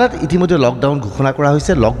কানাডাত ইতিমধ্যে লকডাউন ঘোষণা কৰা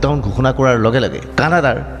হৈছে লকডাউন ঘোষণা কৰাৰ লগে লগে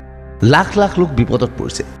কানাডাৰ লাখ লাখ লোক বিপদত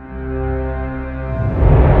পৰিছে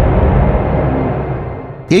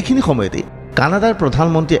এইখিনি সময়তে কানাডাৰ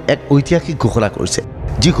প্ৰধানমন্ত্ৰীয়ে এক ঐতিহাসিক ঘোষণা কৰিছে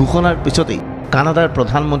যি ঘোষণাৰ পিছতেই কানাডাৰ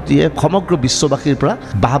প্ৰধানমন্ত্ৰীয়ে সমগ্ৰ বিশ্ববাসীৰ পৰা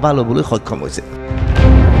বাহবা ল'বলৈ সক্ষম হৈছে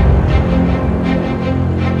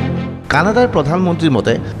কানাডাৰ প্ৰধানমন্ত্ৰীৰ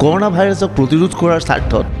মতে কৰোনা ভাইৰাছক প্ৰতিৰোধ কৰাৰ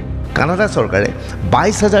স্বাৰ্থত কানাডা চৰকাৰে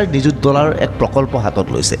 22,000 নিযুত ডলাৰৰ এক প্ৰকল্প হাতত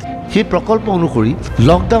লৈছে সেই প্ৰকল্প অনুসৰি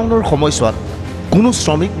লকডাউনৰ সময়ছোৱাত কোনো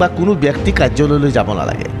শ্ৰমিক বা কোনো ব্যক্তি কাৰ্যালয়লৈ যাব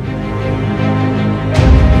নালাগে।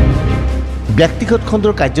 ব্যক্তিগত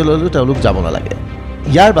খণ্ডৰ কাৰ্যালয়লৈ তেওঁলোক যাব নালাগে।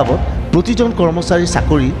 ইয়াৰ বাবদ প্ৰতিজন কৰ্মচাৰীৰ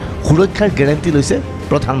চাকৰি সুৰক্ষাৰ গেৰাণ্টি লৈছে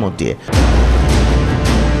প্ৰধানমন্ত্ৰীয়ে।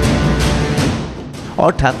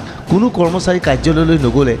 অৰ্থাৎ কোনো কৰ্মচাৰী কাৰ্যালয়লৈ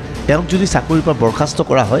নগ'লে তেওঁক যদি চাকৰিৰ পৰা বৰ্খাস্ত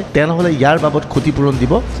কৰা হয় তেনেহ'লে ইয়াৰ বাবদ ক্ষতিপূৰণ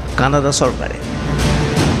দিব কানাডা চৰকাৰে।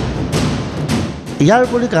 ইয়াৰ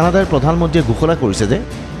উপৰি কানাডাৰ প্ৰধানমন্ত্ৰীয়ে ঘোষণা কৰিছে যে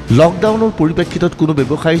লকডাউনৰ পৰিপ্ৰেক্ষিতত কোনো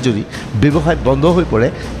ব্যৱসায়ী যদি ব্যৱসায় বন্ধ হৈ পৰে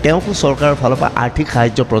তেওঁকো চৰকাৰৰ ফালৰ পৰা আৰ্থিক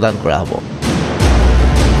সাহায্য প্ৰদান কৰা হ'ব।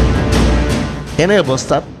 এনে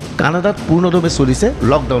অৱস্থাত কানাডাত পূৰ্ণদমে চলিছে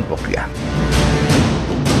লকডাউন প্ৰক্ৰিয়া।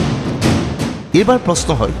 এইবাৰ প্ৰশ্ন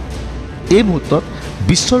হয়, এই মুহূৰ্তত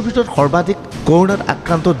বিশ্বৰ ভিতৰত সৰ্বাধিক কৰোণাত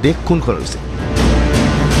আক্ৰান্ত দেশ কোনখন হৈছে?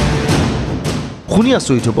 শুনি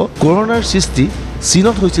আচৰিত হ'ব, কৰোণাৰ সৃষ্টি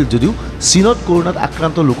চীনত হৈছিল যদিও চীনত কৰোণাত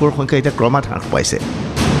আক্ৰান্ত লোকৰ সংখ্যা এতিয়া ক্ৰমাৎ হ্ৰাস পাইছে।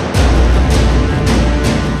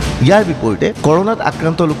 ইয়াৰ বিপৰীতে কৰোণাত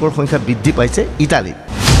আক্ৰান্ত লোকৰ সংখ্যা বৃদ্ধি পাইছে ইটালীত।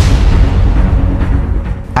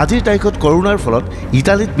 আজিৰ তাৰিখত কৰোণাৰ ফলত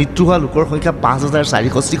ইটালীত মৃত্যু হোৱা লোকৰ সংখ্যা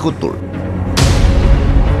 ৫,৪৭৬।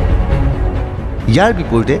 ইয়াৰ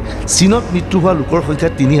বিপৰীতে চীনত মৃত্যু হোৱা লোকৰ সংখ্যা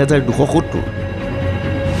 ৩,২৭০।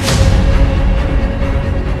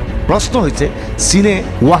 প্ৰশ্ন হৈছে, চীনে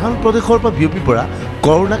ৱাহান প্ৰদেশৰ পৰা বিয়পি পৰা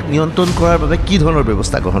কৰোণাক নিয়ন্ত্ৰণ কৰাৰ বাবে কি ধৰণৰ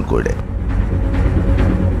ব্যৱস্থা গ্ৰহণ কৰিলে?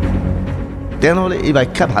 তেনেহ'লে এই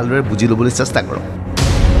ব্যাখ্যা ভালদৰে বুজি ল'বলৈ চেষ্টা কৰক।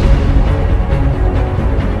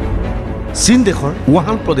 চীন দেশৰ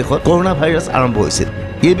ৱাহান প্ৰদেশত কৰোণা ভাইৰাছ আৰম্ভ হৈছিল।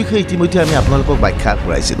 এই বিষয়ে ইতিমধ্যে আমি আপোনালোকক ব্যাখ্যা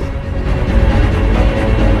আগবঢ়াইছিলোঁ।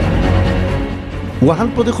 ৱাহান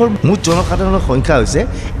প্ৰদেশৰ মুঠ জনসাধাৰণৰ সংখ্যা হৈছে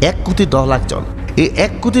 ১,১০,০০,০০০ জন। এই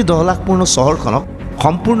 ১,১০,০০,০০০ চহৰখনক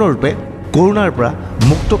সম্পূৰ্ণৰূপে কৰোণাৰ পৰা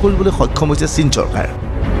মুক্ত কৰিবলৈ সক্ষম হৈছে চীন চৰকাৰ।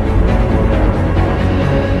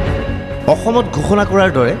 অসমত ঘোষণা কৰাৰ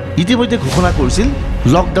দৰে ইতিমধ্যে ঘোষণা কৰিছিল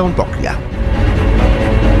লকডাউন প্ৰক্ৰিয়া।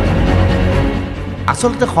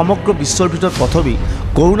 আচলতে সমগ্ৰ বিশ্বৰ ভিতৰত প্ৰথমেই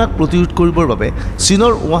কৰোণাক প্ৰতিৰোধ কৰিবৰ বাবে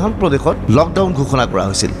চীনৰ ৱাহান প্ৰদেশত লকডাউন ঘোষণা কৰা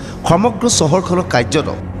হৈছিল। সমগ্ৰ চহৰখনক কাৰ্যত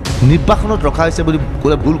নিৰ্বাসনত ৰখা হৈছে বুলি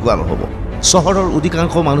ক'লে ভুল কোৱা নহ'ব। চহৰৰ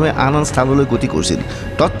অধিকাংশ মানুহে আন আন স্থানলৈ গতি কৰিছিল।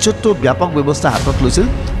 তৎসত্ত্বেও ব্যাপক ব্যৱস্থা হাতত লৈছিল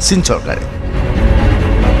চীন চৰকাৰে।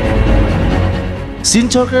 চীন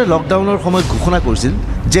চৰকাৰে লকডাউনৰ সময়ত ঘোষণা কৰিছিল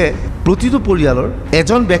যে প্ৰতিটো পৰিয়ালৰ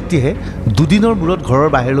এজন ব্যক্তিহে 2 দিনৰ মূৰত ঘৰৰ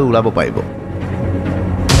বাহিৰলৈ ওলাব পাৰিব।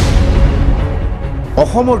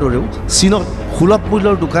 অসমৰ দৰেও চীনত সুলভ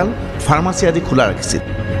মূল্যৰ দোকান, ফাৰ্মাচী আদি খোলা ৰাখিছিল।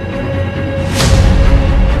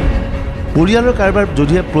 পৰিয়ালৰ কাৰোবাৰ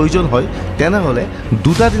যদিহে প্ৰয়োজন হয় তেনেহ'লে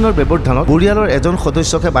 2টা দিনৰ ব্যৱধানত পৰিয়ালৰ এজন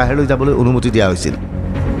সদস্যকে বাহিৰলৈ যাবলৈ অনুমতি দিয়া হৈছিল।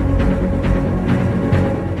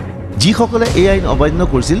 যিসকলে এই আইন অমান্য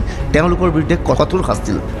কৰিছিল তেওঁলোকৰ বিৰুদ্ধে কঠোৰ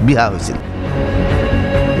শাস্তি বিহা হৈছিল।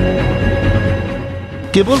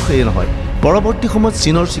 কেৱল সেয়ে নহয়, পৰৱৰ্তী সময়ত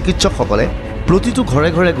চীনৰ চিকিৎসকসকলে প্ৰতিটো ঘৰে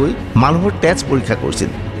ঘৰে গৈ মানুহৰ তেজ পৰীক্ষা কৰিছিল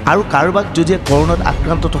আৰু কাৰোবাক যদিহে কৰোণাত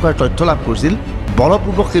আক্ৰান্ত থকাৰ তথ্য লাভ কৰিছিল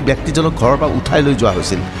বলপূৰ্বক সেই ব্যক্তিজনক ঘৰৰ পৰা উঠাই লৈ যোৱা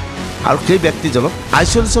হৈছিল আৰু সেই ব্যক্তিজনক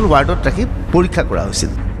আইচলেশ্যন ৱাৰ্ডত ৰাখি পৰীক্ষা কৰা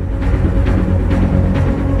হৈছিল।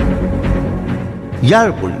 ইয়াৰ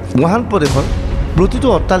উপৰি ৱাহান প্ৰদেশত প্ৰতিটো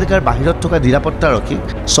অট্টালিকাৰ বাহিৰত থকা নিৰাপত্তাৰক্ষীক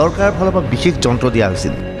চৰকাৰৰ ফালৰ পৰা বিশেষ যন্ত্ৰ দিয়া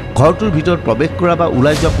হৈছিল। ঘৰটোৰ ভিতৰত প্ৰৱেশ কৰা বা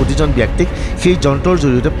ওলাই যোৱা প্ৰতিজন ব্যক্তিক সেই যন্ত্ৰৰ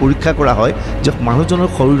জৰিয়তে পৰীক্ষা কৰা হয় যে মানুহজনৰ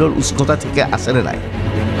শৰীৰৰ উষ্ণতা ঠিকে আছেনে নাই।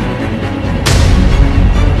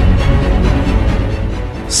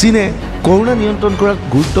 চীনে কৰোণা নিয়ন্ত্ৰণ কৰাত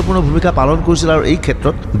গুৰুত্বপূৰ্ণ ভূমিকা পালন কৰিছিল আৰু এই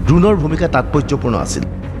ক্ষেত্ৰত ড্ৰোনৰ ভূমিকা তাৎপৰ্যপূৰ্ণ আছিল।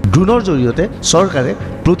 ড্ৰোনৰ জৰিয়তে চৰকাৰে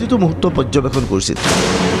প্ৰতিটো মুহূৰ্ত পৰ্যবেক্ষণ কৰিছিল।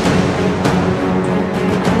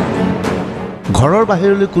 ঘৰৰ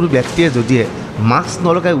বাহিৰলৈ কোনো ব্যক্তিয়ে যদিহে মাস্ক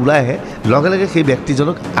নলগাই ওলাই আহে লগে লগে সেই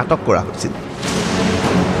ব্যক্তিজনক আটক কৰা হৈছিল।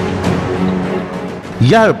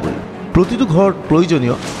 ইয়াৰ উপৰি প্ৰতিটো ঘৰত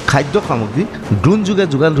প্ৰয়োজনীয় খাদ্য সামগ্ৰী ড্ৰোন যোগে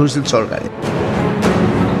যোগান ধৰিছিল চৰকাৰে।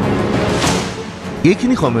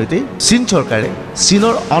 এইখিনি সময়তে চীন চৰকাৰে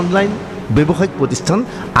চীনৰ অনলাইন ব্যৱসায়িক প্ৰতিষ্ঠান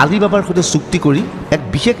আলিবাবাৰ সৈতে চুক্তি কৰি এক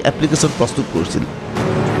বিশেষ এপ্লিকেশ্যন প্ৰস্তুত কৰিছিল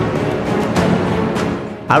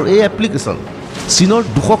আৰু এই এপ্লিকেশ্যন চীনৰ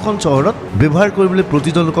 200খন চহৰত ব্যৱহাৰ কৰিবলৈ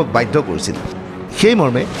প্ৰতিজন লোকক বাধ্য কৰিছিল। সেই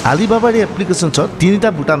মৰ্মে আলিবাবাৰ এই এপ্লিকেশ্যনছত 3টা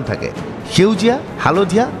বুটাম থাকে, সেউজীয়া,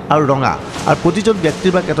 হালধীয়া আৰু ৰঙা, আৰু প্ৰতিজন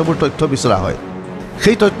ব্যক্তিৰ বা কেতবোৰ তথ্য বিচৰা হয়।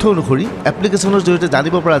 সেই তথ্য অনুসৰি এপ্লিকেশ্যনৰ জৰিয়তে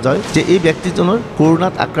জানিব পৰা যায় যে এই ব্যক্তিজনৰ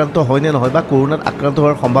কৰোণাত আক্ৰান্ত হয়নে নহয় বা কৰোণাত আক্ৰান্ত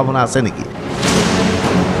হোৱাৰ সম্ভাৱনা আছে নেকি।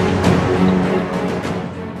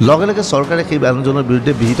 লগে লগে চৰকাৰে সেই মানুহজনৰ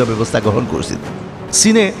বিৰুদ্ধে বিহিত ব্যৱস্থা গ্ৰহণ কৰিছিল।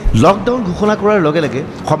 চীনে লকডাউন ঘোষণা কৰাৰ লগে লগে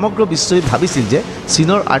সমগ্ৰ বিশ্বই ভাবিছিল যে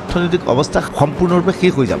চীনৰ অৰ্থনৈতিক অৱস্থা সম্পূৰ্ণৰূপে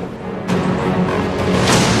শেষ হৈ যাব।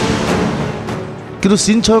 কিন্তু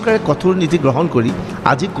চীন চৰকাৰে কঠোৰ নীতি গ্ৰহণ কৰি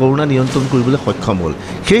আজি কৰোনা নিয়ন্ত্ৰণ কৰিবলৈ সক্ষম হ'ল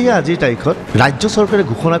সেয়ে আজিৰ তাৰিখত ৰাজ্য চৰকাৰে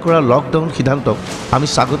ঘোষণা কৰা লকডাউন সিদ্ধান্তক আমি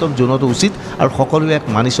স্বাগতম জনোৱাটো উচিত আৰু সকলোৱে এক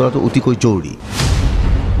মানি চলাটো অতিকৈ জৰুৰী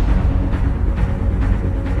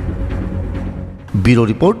ব্যুৰ'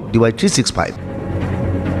 ৰিপৰ্ট DY365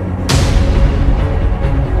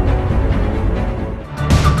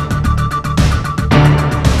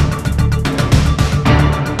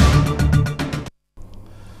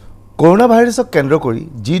 কৰোনা ভাইৰাছক কেন্দ্ৰ কৰি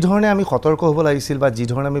যি ধৰণে আমি সতৰ্ক হ'ব লাগিছিল বা যি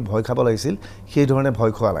ধৰণে আমি ভয় খাব লাগিছিল সেই ধৰণে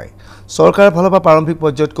ভয় খোৱা নাই চৰকাৰৰ ফালৰ পৰা প্ৰাৰম্ভিক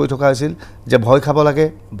পৰ্যায়ত কৈ থকা হৈছিল যে ভয় খাব লাগে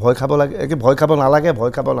ভয়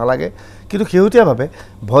খাব নালাগে কিন্তু শেহতীয়াভাৱে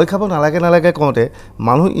ভয় খাব নালাগে কওঁতে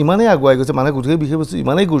মানুহ ইমানেই আগুৱাই গৈছে মানে গোটেই বিষয়বস্তু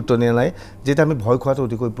ইমানেই গুৰুত্ব নিয়া নাই যেতিয়া আমি ভয় খোৱাটো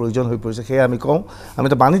অতিকৈ প্ৰয়োজন হৈ পৰিছে সেয়ে আমি কওঁ আমি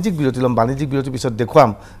এটা বাণিজ্যিক বিৰতি ল'ম বাণিজ্যিক বিৰতিৰ পিছত দেখুৱাম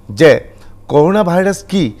যে কৰোনা ভাইৰাছ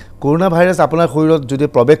কি কৰোনা ভাইৰাছ আপোনাৰ শৰীৰত যদি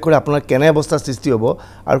প্ৰৱেশ কৰে আপোনাৰ কেনে অৱস্থাৰ সৃষ্টি হ'ব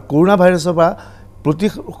আৰু কৰোনা ভাইৰাছৰ পৰা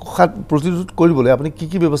প্ৰতিৰোধ কৰিবলৈ আপুনি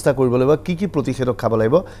কি ব্যৱস্থা কৰিব লাগিব কি প্ৰতিষেধক খাব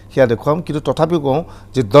লাগিব সেয়া দেখুৱাম কিন্তু তথাপিও কওঁ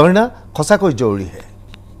যে দৰ্ণা সঁচাকৈ জৰুৰী হে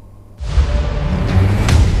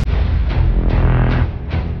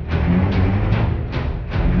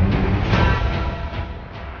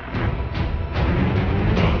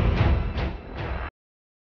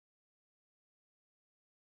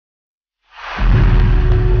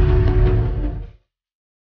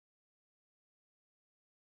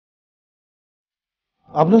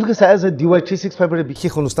আপোনালোকে চাই আছে DY365 এৰ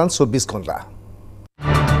বিশেষ অনুষ্ঠান 24 ঘণ্টা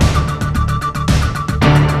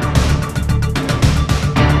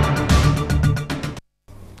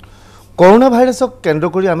কৰোনা ভাইৰাছক কেন্দ্ৰ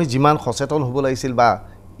কৰি আমি যিমান সচেতন হ'ব লাগিছিল বা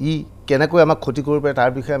ই কেনেকৈ আমাক ক্ষতি কৰিব পাৰে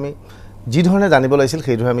তাৰ বিষয়ে আমি যি ধৰণে জানিব লাগিছিল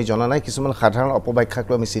সেই ধৰণে আমি জনা নাই কিছুমান সাধাৰণ অপব্যাখ্যাক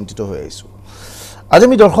লৈ আমি চিন্তিত হৈ আহিছো আজি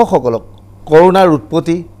আমি দৰ্শকসকলক কৰোনাৰ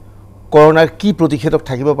উৎপত্তি কৰোনাৰ কি প্ৰতিষেধক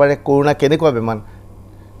থাকিব পাৰে কৰোনা কেনেকুৱা বেমাৰ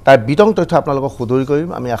তাৰ বিতং তথ্য আপোনালোকক সদৰি কৰিম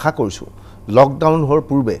আমি আশা কৰিছো লকডাউন হোৱাৰ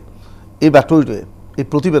পূৰ্বে এই বাতৰিটোৱে এই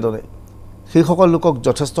প্ৰতিবেদনে সেই সকল লোকক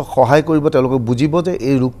যথেষ্ট সহায় কৰিব তেওঁলোকক বুজিব যে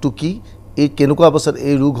এই ৰোগটো কি এই কেনেকুৱা অৱস্থাত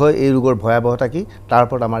এই ৰোগ হয় এই ৰোগৰ ভয়াৱহতা কি তাৰ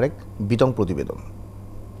ওপৰত আমাৰ এক বিতং প্ৰতিবেদন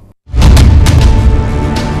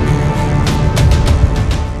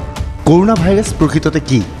কৰোনা ভাইৰাছ প্ৰকৃততে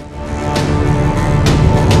কি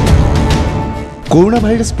কৰোনা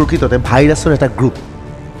ভাইৰাছ প্ৰকৃততে ভাইৰাছৰ এটা গ্ৰুপ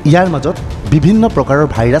ইয়াৰ মাজত বিভিন্ন প্ৰকাৰৰ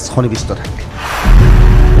ভাইৰাছ সন্নিবিষ্ট থাকে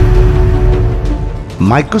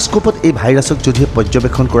মাইক্ৰোস্কোপত এই ভাইৰাছক যদি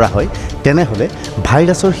পৰ্যবেক্ষণ কৰা হয় তেনেহলে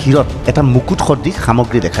ভাইৰাছৰ হিৰত এটা মুকুট সদৃশ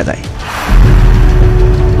সামগ্ৰী দেখা যায়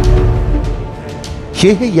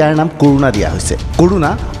সেয়ে ইয়াৰ নাম কৰোনা দিয়া হৈছে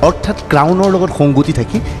কৰোনা অৰ্থাৎ ক্ৰাউনৰ লগত সংগতি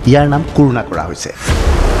থাকি ইয়াৰ নাম কৰোনা কৰা হৈছে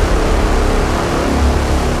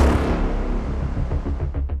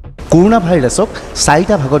কৰোনা ভাইৰাছক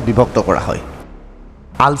 4টা ভাগত বিভক্ত কৰা হয়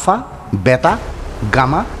আলফা বেটা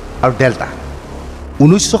গামা আৰু ডেল্টা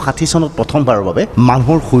 1960 চনত প্ৰথমবাৰৰ বাবে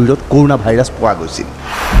মানুহৰ শৰীৰত কৰোনা ভাইৰাছ পোৱা গৈছিল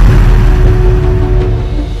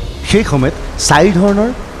সেই সময়ত 4 ধৰণৰ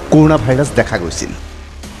কৰোনা ভাইৰাছ দেখা গৈছিল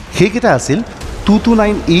সেইকেইটা আছিল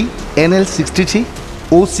 229E NL63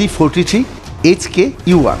 OC43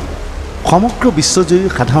 HKU1 সমগ্ৰ বিশ্বজুৰি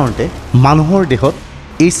সাধাৰণতে মানুহৰ দেহত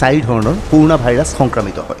এই 4 ধৰণৰ কৰোনা ভাইৰাছ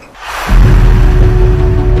সংক্ৰমিত হয়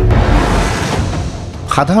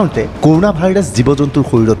সাধাৰণতে কৰোনা ভাইৰাছ জীৱ-জন্তুৰ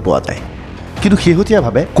শৰীৰত পোৱা যায় কিন্তু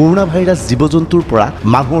শেহতীয়াভাৱে কৰোনা ভাইৰাছ জীৱ-জন্তুৰ পৰা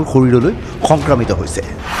মানুহৰ শৰীৰলৈ সংক্ৰমিত হৈছে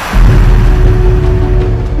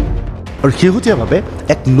আৰু শেহতীয়াভাৱে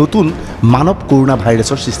এক নতুন মানৱ কৰোনা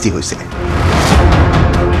ভাইৰাছৰ সৃষ্টি হৈছে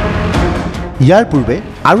ইয়াৰ পূৰ্বে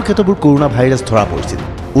আৰু কেতবোৰ কৰোনা ভাইৰাছ ধৰা পৰিছিল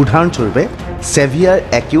উদাহৰণস্বৰূপে সেভিয়াৰ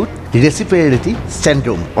একিউট ৰেস্পিৰেটৰী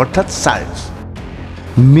সিন্ড্ৰোম অৰ্থাৎ SARS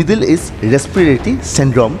মিডল ইষ্ট ৰেস্পিৰেটৰী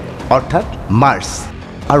সিন্ড্ৰোম অৰ্থাৎ মাৰ্চ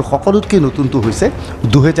আৰু সকলোতকৈ নতুনটো হৈছে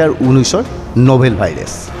 2019ৰ নভেল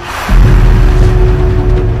ভাইৰাছ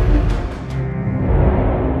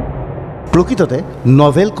প্ৰকৃততে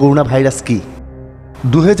নভেল কৰোনা ভাইৰাছ কি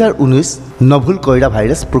 2019 নভেল কৰোনা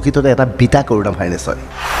ভাইৰাছ প্ৰকৃততে এটা বিটা কৰোনা ভাইৰাছ হয়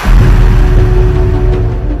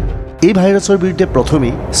এই ভাইৰাছৰ বিৰুদ্ধে প্ৰথমে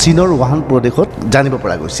চীনৰ ওহান প্ৰদেশত জানিব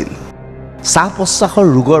পৰা গৈছিল শ্বাস-প্ৰশ্বাসৰ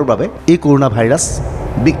ৰোগৰ বাবে এই কৰোনা ভাইৰাছ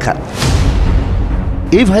বিখ্যাত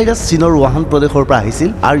এই ভাইৰাছ চীনৰ ওহান প্ৰদেশৰ পৰা আহিছিল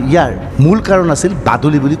আৰু ইয়াৰ মূল কাৰণ আছিল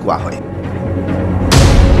বাদুলি বুলি কোৱা হয়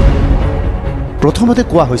প্ৰথমতে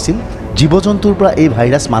কোৱা হৈছিল জীৱ-জন্তুৰ পৰা এই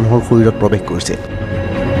ভাইৰাছ মানুহৰ শৰীৰত প্ৰৱেশ কৰিছে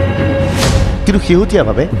কিন্তু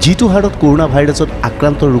শেহতীয়াভাৱে যিটো হাৰত কৰোনা ভাইৰাছত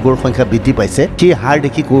আক্ৰান্ত ৰোগৰ সংখ্যা বৃদ্ধি পাইছে সেই হাৰ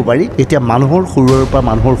দেখি ক'ব পাৰি এতিয়া মানুহৰ শৰীৰৰ পৰা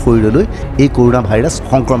মানুহৰ শৰীৰলৈ এই কৰোনা ভাইৰাছ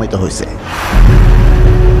সংক্ৰমিত হৈছে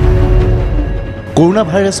কৰোনা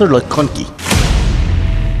ভাইৰাছৰ লক্ষণ কি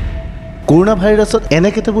কৰোনা ভাইৰাছত এনে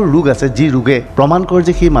কেইটাবোৰ ৰোগ আছে যি ৰোগে প্ৰমাণ কৰে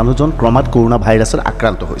যে সেই মানুহজন ক্ৰমাৎ কৰোনা ভাইৰাছত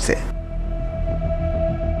আক্ৰান্ত হৈছে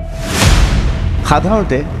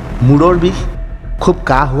সাধাৰণতে মূৰৰ বিষ, খুব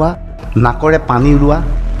কাহ হোৱা, নাকৰে পানী ওলোৱা,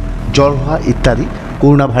 জ্বৰ হোৱা ইত্যাদি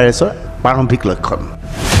কৰোনা ভাইৰাছৰ প্ৰাৰম্ভিক লক্ষণ।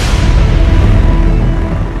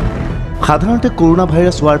 সাধাৰণতে কৰোনা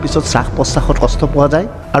ভাইৰাছ হোৱাৰ পিছত শ্বাস প্ৰশ্বাসত কষ্ট পোৱা যায়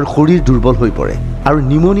আৰু শৰীৰ দুৰ্বল হৈ পৰে আৰু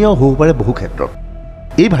নিউমনিয়াও হ'ব পাৰে বহু ক্ষেত্ৰত।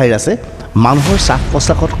 এই ভাইৰাছে মানুহৰ শ্বাস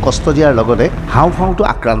প্ৰশ্বাসত কষ্ট দিয়াৰ লগতে হাওঁফাওঁটো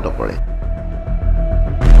আক্ৰান্ত কৰে।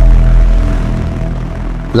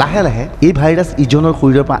 লাহে লাহে এই ভাইৰাছ ইজনৰ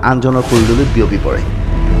শৰীৰৰ পৰা আনজনৰ শৰীৰলৈ বিয়পি পৰে।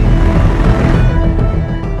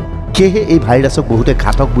 সেয়েহে এই ভাইৰাছক বহুতে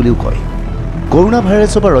ঘাতক বুলিও কয়। কৰোনা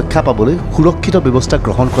ভাইৰাছৰ পৰা ৰক্ষা পাবলৈ সুৰক্ষিত ব্যৱস্থা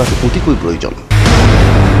গ্ৰহণ কৰাটো অতিকৈ প্ৰয়োজন।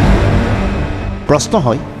 প্ৰশ্ন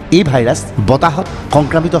হয়, এই ভাইৰাছ বতাহত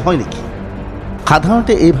সংক্ৰামিত হয় নেকি?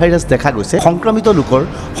 সাধাৰণতে এই ভাইৰাছ দেখা গৈছে সংক্ৰামিত লোকৰ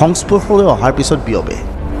সংস্পৰ্শলৈ অহাৰ পিছত বিয়পে।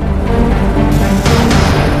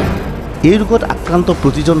 এই ৰোগত আক্ৰান্ত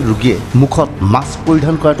প্ৰতিজন ৰোগীয়ে মুখত মাস্ক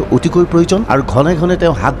পৰিধান কৰাটো অতিকৈ প্ৰয়োজন আৰু ঘনে ঘনে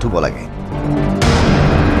তেওঁ হাত ধুব লাগে।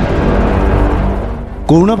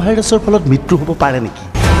 কৰোনা ভাইৰাছৰ ফলত মৃত্যু হ'ব পাৰে নেকি?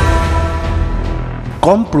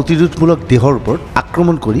 কম প্ৰতিৰোধমূলক দেহৰ ওপৰত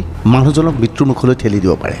আক্ৰমণ কৰি মানুহজনক মৃত্যুমুখলৈ ঠেলি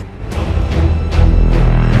দিব পাৰে।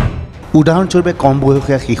 উদাহৰণস্বৰূপে কম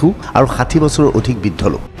বয়সীয়া শিশু আৰু 60 বছৰৰ অধিক বৃদ্ধ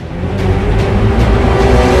লোক।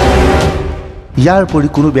 ইয়াৰ উপৰি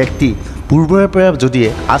কোনো ব্যক্তি পূৰ্বৰে পৰা যদি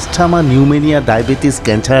আস্থামা, নিউমেনিয়া, ডায়েবেটিছ,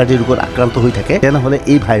 কেঞ্চাৰ আদি ৰোগত আক্ৰান্ত হৈ থাকে তেনেহ'লে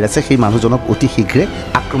এই ভাইৰাছে সেই মানুহজনক অতি শীঘ্ৰে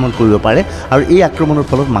আক্ৰমণ কৰিব পাৰে আৰু এই আক্ৰমণৰ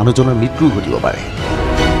ফলত মানুহজনৰ মৃত্যু ঘটিব পাৰে।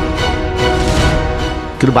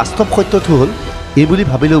 কিন্তু বাস্তৱ সত্যটো হ'ল এই বুলি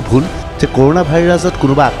ভাবিলেও ভুল যে কৰোনা ভাইৰাছত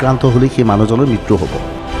কোনোবা আক্ৰান্ত হ'লে সেই মানুহজনৰ মৃত্যু হ'ব।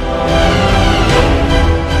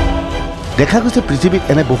 দেখা গৈছে পৃথিৱীত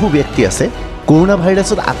এনে বহু ব্যক্তি আছে কৰোনা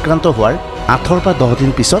ভাইৰাছত আক্ৰান্ত হোৱাৰ 8 পৰা 10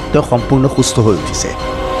 দিন পিছত তেওঁ সম্পূৰ্ণ সুস্থ হৈ উঠিছে।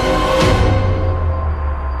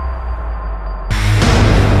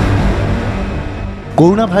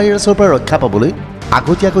 কৰোনা ভাইৰাছৰ পৰা ৰক্ষা পাবলৈ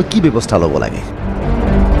আগতীয়াকৈ কি ব্যৱস্থা ল'ব লাগে?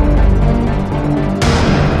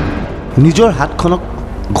 নিজৰ হাতখনক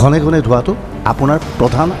ঘনে ঘনে ধোৱাটো আপোনাৰ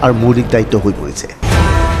প্ৰধান আৰু মৌলিক দায়িত্ব হৈ পৰিছে।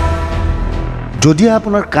 যদি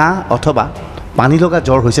আপোনাৰ কাহ অথবা পানী লগা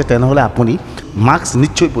জ্বৰ হৈছে তেনেহ'লে আপুনি মাস্ক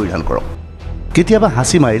নিশ্চয় পৰিধান কৰক। কেতিয়াবা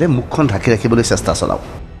হাঁচি মাৰিলে মুখখন ঢাকি ৰাখিবলৈ চেষ্টা চলাওক।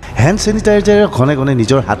 হেণ্ড চেনিটাইজাৰে ঘনে ঘনে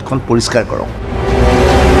নিজৰ হাতখন পৰিষ্কাৰ কৰক।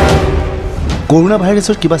 কৰোনা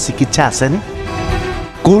ভাইৰাছৰ কিবা চিকিৎসা আছেনে?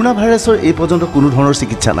 কৰোনা ভাইৰাছৰ এই পৰ্যন্ত কোনো ধৰণৰ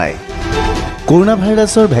চিকিৎসা নাই। কৰোনা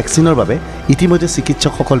ভাইৰাছৰ ভেকচিনৰ বাবে ইতিমধ্যে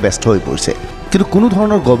চিকিৎসকসকল ব্যস্ত হৈ পৰিছে, কিন্তু কোনো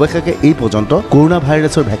ধৰণৰ গৱেষকে এই পৰ্যন্ত কৰোনা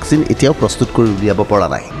ভাইৰাছৰ ভেকচিন এতিয়াও প্ৰস্তুত কৰি উলিয়াব পৰা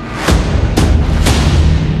নাই।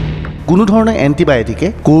 কোনো ধৰণৰ এণ্টিবায়'টিকে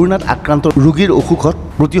কৰোনাত আক্ৰান্ত ৰোগীৰ অসুখত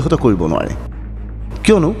প্ৰতিহত কৰিব নোৱাৰে,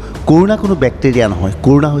 কিয়নো কৰোনা কোনো বেক্টেৰিয়া নহয়,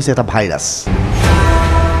 কৰোনা হৈছে এটা virus.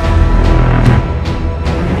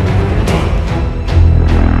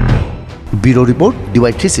 Bureau' report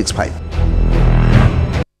DY365।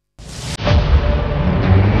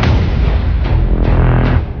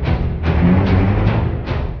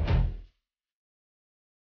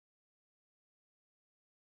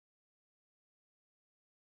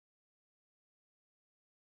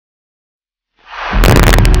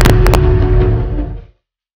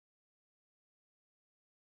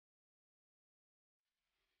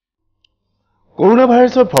 Corona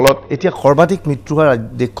ভাইৰাছৰ ফলত এতিয়া সৰ্বাধিক মৃত্যু হোৱা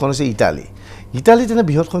দেশখন হৈছে ইটালী। ইটালীত এনে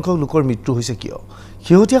বৃহৎ সংখ্যক লোকৰ মৃত্যু হৈছে কিয়?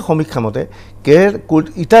 শেহতীয়া সমীক্ষা মতে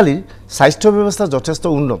ইটালীৰ স্বাস্থ্য ব্যৱস্থা যথেষ্ট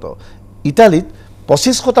উন্নত। ইটালীত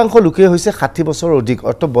 25% লোকেই হৈছে 60 বছৰৰ অধিক,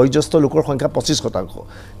 অৰ্থাৎ বয়োজ্যেষ্ঠ লোকৰ সংখ্যা 25%।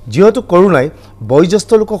 যিহেতু কৰোনাই বয়োজ্যেষ্ঠ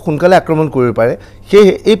লোকক সোনকালে আক্ৰমণ কৰিব পাৰে,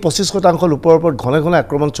 সেয়েহে এই 25% লোকৰ ওপৰত ঘনে ঘনে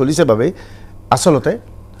আক্ৰমণ চলিছে বাবেই আচলতে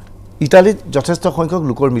ইটালীত যথেষ্ট সংখ্যক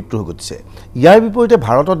লোকৰ মৃত্যু ঘটিছে। ইয়াৰ বিপৰীতে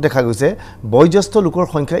ভাৰতত দেখা গৈছে বয়োজ্যেষ্ঠ লোকৰ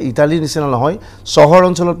সংখ্যা ইটালীৰ নিচিনা নহয়। চহৰ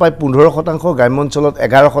অঞ্চলত প্ৰায় 15%, গ্ৰাম্য অঞ্চলত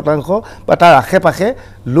 11% বা তাৰ আশে পাশে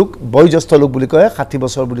লোক বয়োজ্যেষ্ঠ লোক বুলি কয়, 60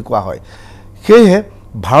 বছৰ বুলি কোৱা হয়। সেয়েহে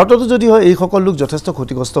ভাৰততো যদি হয় এইসকল লোক যথেষ্ট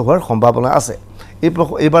ক্ষতিগ্ৰস্ত হোৱাৰ সম্ভাৱনা আছে।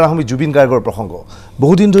 এইবাৰ আমি জুবিন গাৰ্গৰ প্ৰসংগ।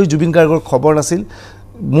 বহুদিন ধৰি জুবিন গাৰ্গৰ খবৰ নাছিল।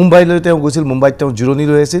 মুম্বাইলৈ তেওঁ গৈছিল, মুম্বাইত তেওঁ জিৰণি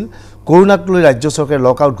লৈ আছিল। কৰোনাক লৈ ৰাজ্য চৰকাৰে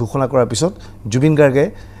লক আউট ঘোষণা কৰাৰ পিছত জুবিন গাৰ্গে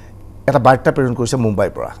এটা বাৰ্তা প্ৰেৰণ কৰিছে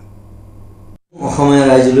মুম্বাইৰ পৰা। অসমীয়া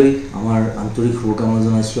ৰাইজলৈ আমাৰ আন্তৰিক শুভকামনা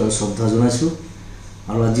জনাইছোঁ আৰু শ্ৰদ্ধা জনাইছোঁ।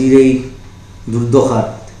 আৰু আজিৰ এই দুৰ্দশাত,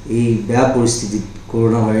 এই বেয়া পৰিস্থিতিত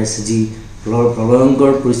কৰোনা ভাইৰাছে যি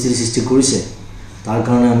প্ৰলয়ংকৰ পৰিস্থিতিৰ সৃষ্টি কৰিছে, তাৰ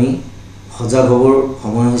কাৰণে আমি সজাগ হ'বৰ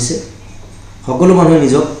সময় হৈছে। সকলো মানুহে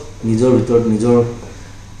নিজৰ ভিতৰত, নিজৰ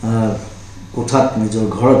কোঠাত, নিজৰ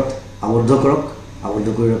ঘৰত আবদ্ধ কৰক, আবদ্ধ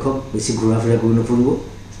কৰি ৰাখক। বেছি ঘূৰা ফুৰা কৰি নুফুৰিব,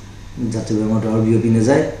 যাতে বেমাৰটো আৰু বিয়পি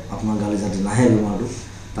নাযায়, আপোনাৰ গালৈ যাতে নাহে বেমাৰটো,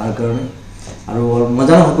 তাৰ কাৰণে। আৰু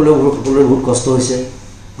নাজানো সকলোৰে বহুত কষ্ট হৈছে,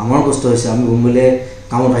 আমাৰো কষ্ট হৈছে। আমি মুম্বাইলৈ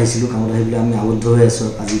কামত আহিছিলোঁ, কামত আহি পেলাই আমি আবদ্ধ হৈ আছোঁ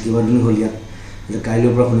আজি কেইবাদিনো হ'ল ইয়াত। এতিয়া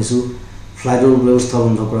কাইলৈৰ পৰা শুনিছোঁ ফ্লাইটৰ ব্যৱস্থা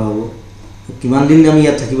বন্ধ কৰা হ'ব কিমান দিন আমি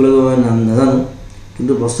ইয়াত থাকিব লাগিব আমি নাজানো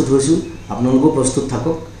কিন্তু প্ৰস্তুত হৈছোঁ আপোনালোকো প্ৰস্তুত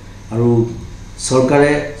থাকক আৰু চৰকাৰ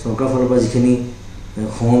ফালৰ পৰা যিখিনি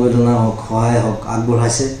সমবেদনা হওক সহায় হওক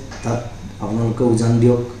আগবঢ়াইছে তাত আপোনালোকে উজান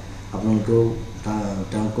দিয়ক আপোনালোকেও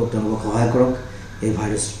তেওঁলোকক সহায় কৰক এই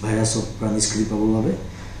ভাইৰাছৰ পৰা নিষ্ক্ৰিয় পাবৰ বাবে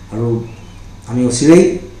আৰু আমি অচিৰেই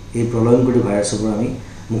এই প্ৰলয়ংকৰী ভাইৰাছৰ পৰা আমি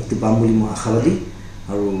মুক্তি পাম বুলি মই আশাবাদী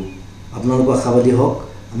আৰু আপোনালোকো আশাবাদী হওক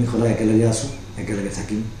আমি সদায় একেলগে আছোঁ একেলগে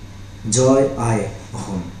থাকিম জয় আই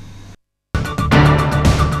অসম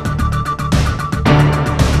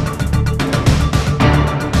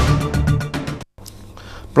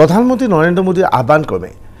প্ৰধানমন্ত্ৰী নৰেন্দ্ৰ মোদীৰ আহ্বান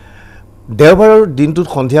ক্ৰমে দেওবাৰৰ দিনটোত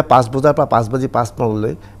সন্ধিয়া 5 বজাৰ পৰা 5:05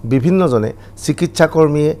 মানলৈ বিভিন্নজনে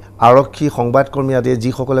চিকিৎসাকৰ্মীয়ে আৰক্ষী সংবাদকৰ্মী আদিয়ে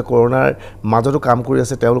যিসকলে কৰোনাৰ মাজতো কাম কৰি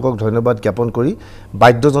আছে তেওঁলোকক ধন্যবাদ জ্ঞাপন কৰি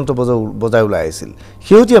বাদ্যযন্ত্ৰ বজাই ওলাই আহিছিল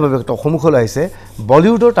শেহতীয়াভাৱে সন্মুখলৈ আহিছে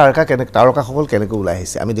বলিউডৰ তাৰকাসকল কেনেকৈ ওলাই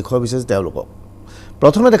আহিছে আমি দেখুৱাব বিচাৰিছোঁ তেওঁলোকক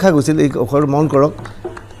প্ৰথমে দেখা গৈছিল এই মন কৰক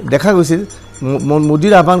দেখা গৈছিল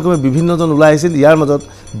মোদীৰ আহ্বান ক্ৰমে বিভিন্নজন ওলাই আহিছিল ইয়াৰ মাজত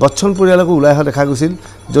বচ্চন পৰিয়ালকো ওলাই অহা দেখা গৈছিল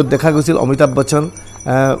য'ত দেখা গৈছিল অমিতাভ বচ্চন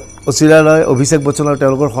অচিৰালয় অভিষেক বচ্চন আৰু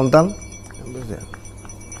তেওঁলোকৰ সন্তান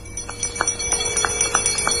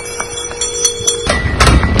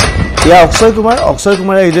এয়া অক্ষয়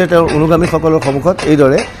কুমাৰে এইদৰে তেওঁৰ অনুগামীসকলৰ সন্মুখত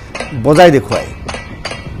এইদৰে বজাই দেখুৱায়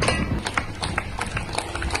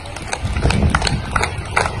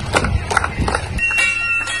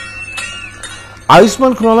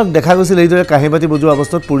আয়ুষ্মান খুৰানাক দেখা গৈছিল এইদৰে কাঁহী বাতি বজোৱা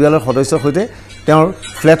অৱস্থাত পৰিয়ালৰ সদস্যৰ সৈতে তেওঁৰ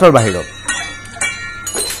ফ্লেটৰ বাহিৰত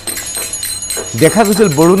দেখা গৈছিল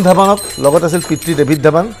বৰুণ ধাৱানক লগত আছিল পিতৃ ডেভিড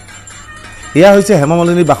ধাৱান এয়া হৈছে হেমা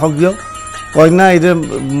মালিনীৰ বাসগৃহ কন্যা এইদৰে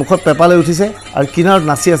মুখত পেপালৈ উঠিছে আৰু কিনাৰত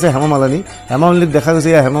নাচি আছে হেমা মালিনীক দেখা গৈছে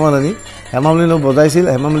এয়া হেমা মালিনীক বজাইছিল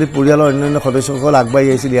হেমা মালিনীৰ পৰিয়ালৰ অন্যান্য সদস্যসকল আগবাঢ়ি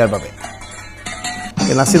আহিছিল ইয়াৰ বাবে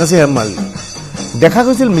নাচি হেমা মালিনী দেখা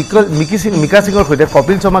গৈছিল মিকা সিঙৰ সৈতে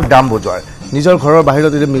কপিল শৰ্মাক ড্ৰাম বজোৱাৰ নিজৰ ঘৰৰ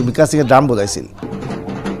বাহিৰত মিকা সিঙে ড্ৰাম বজাইছিল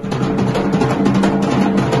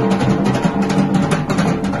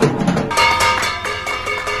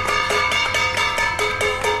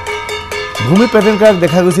ভূমি পেটেনকাৰক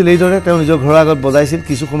দেখা গৈছিল এইদৰে তেওঁ নিজৰ ঘৰৰ আগত বজাইছিল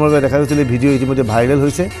কিছু সময়ৰ বাবে দেখা গৈছিল এই ভিডিঅ' ইতিমধ্যে ভাইৰেল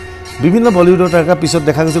হৈছে বিভিন্ন বলিউডৰ তাৰকাৰ পিছত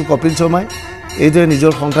দেখা গৈছিল কপিল শৰ্মাই এইদৰে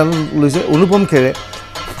নিজৰ সন্তান লৈছে অনুপম খেৰে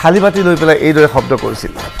থালি বাতি লৈ পেলাই এইদৰে শব্দ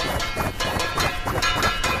কৰিছিল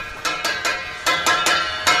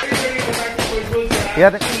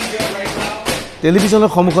ইয়াত টেলিভিছনৰ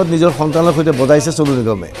সন্মুখত নিজৰ সন্তানৰ সৈতে বজাইছে চলু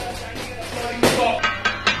নিগমে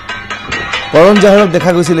কৰণ জাহাৰক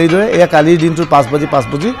দেখা গৈছিল এইদৰে এয়া কালিৰ দিনটোৰ 5:05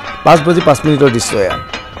 দৃশ্য এয়া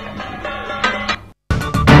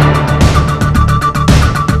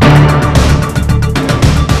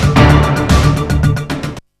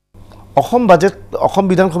অসম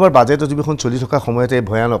বিধানসভাৰ বাজেট অধিৱেশন চলি থকা সময়তে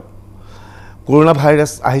ভয়ানক কৰোনা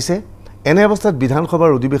ভাইৰাছ আহিছে এনে অৱস্থাত বিধানসভাৰ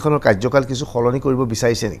অধিৱেশনৰ কাৰ্যকাল কিছু সলনি কৰিব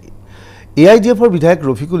বিচাৰিছে নেকি AIDFৰ বিধায়ক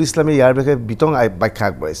ৰফিকুল ইছলামে ইয়াৰ বিষয়ে বিতং ব্যাখ্যা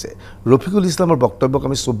আগবঢ়াইছে ৰফিকুল ইছলামৰ বক্তব্যক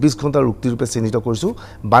আমি 24 ঘণ্টাৰ উক্তিৰূপে চিহ্নিত কৰিছোঁ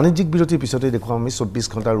বাণিজ্যিক বিৰতিৰ পিছতে দেখুৱাম আমি 24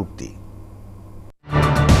 ঘণ্টাৰ উক্তি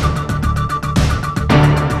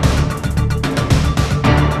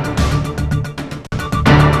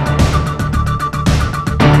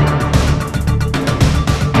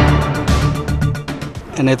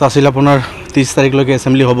এনেতো আছিল আপোনাৰ 30 তাৰিখলৈকে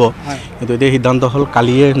এছেম্বলি হ'ব কিন্তু এতিয়া সিদ্ধান্ত হ'ল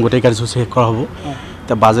কালিয়ে গোটেই কাৰ্যসূচী শেষ কৰা হ'ব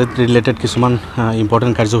এতিয়া বাজেট ৰিলেটেড কিছুমান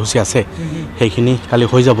ইম্পৰ্টেণ্ট কাৰ্যসূচী আছে সেইখিনি কালি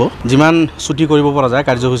হৈ যাব যিমান ছুটি কৰিব পৰা যায়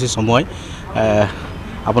কাৰ্যসূচী সময়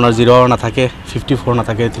আপোনাৰ 0 নাথাকে 54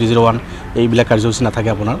 নাথাকে 301 এইবিলাক কাৰ্যসূচী নাথাকে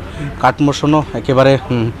আপোনাৰ কাটমৰ্চনো একেবাৰে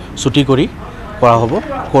ছুটি কৰি কৰা হ'ব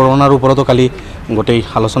কৰোনাৰ ওপৰতো কালি গোটেই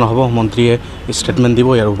আলোচনা হ'ব মন্ত্ৰীয়ে ষ্টেটমেণ্ট দিব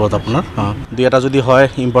ইয়াৰ ওপৰত আপোনাৰ দুই এটা যদি হয়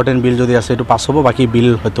ইম্পৰ্টেণ্ট বিল যদি আছে এইটো পাছ হ'ব বাকী বিল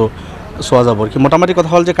হয়তো চোৱা যাব মোটামুটি কথা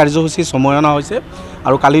হ'ল যে কাৰ্যসূচী সময় অনা হৈছে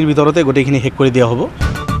আৰু কালিৰ ভিতৰতে গোটেইখিনি শেষ কৰি দিয়া হ'ব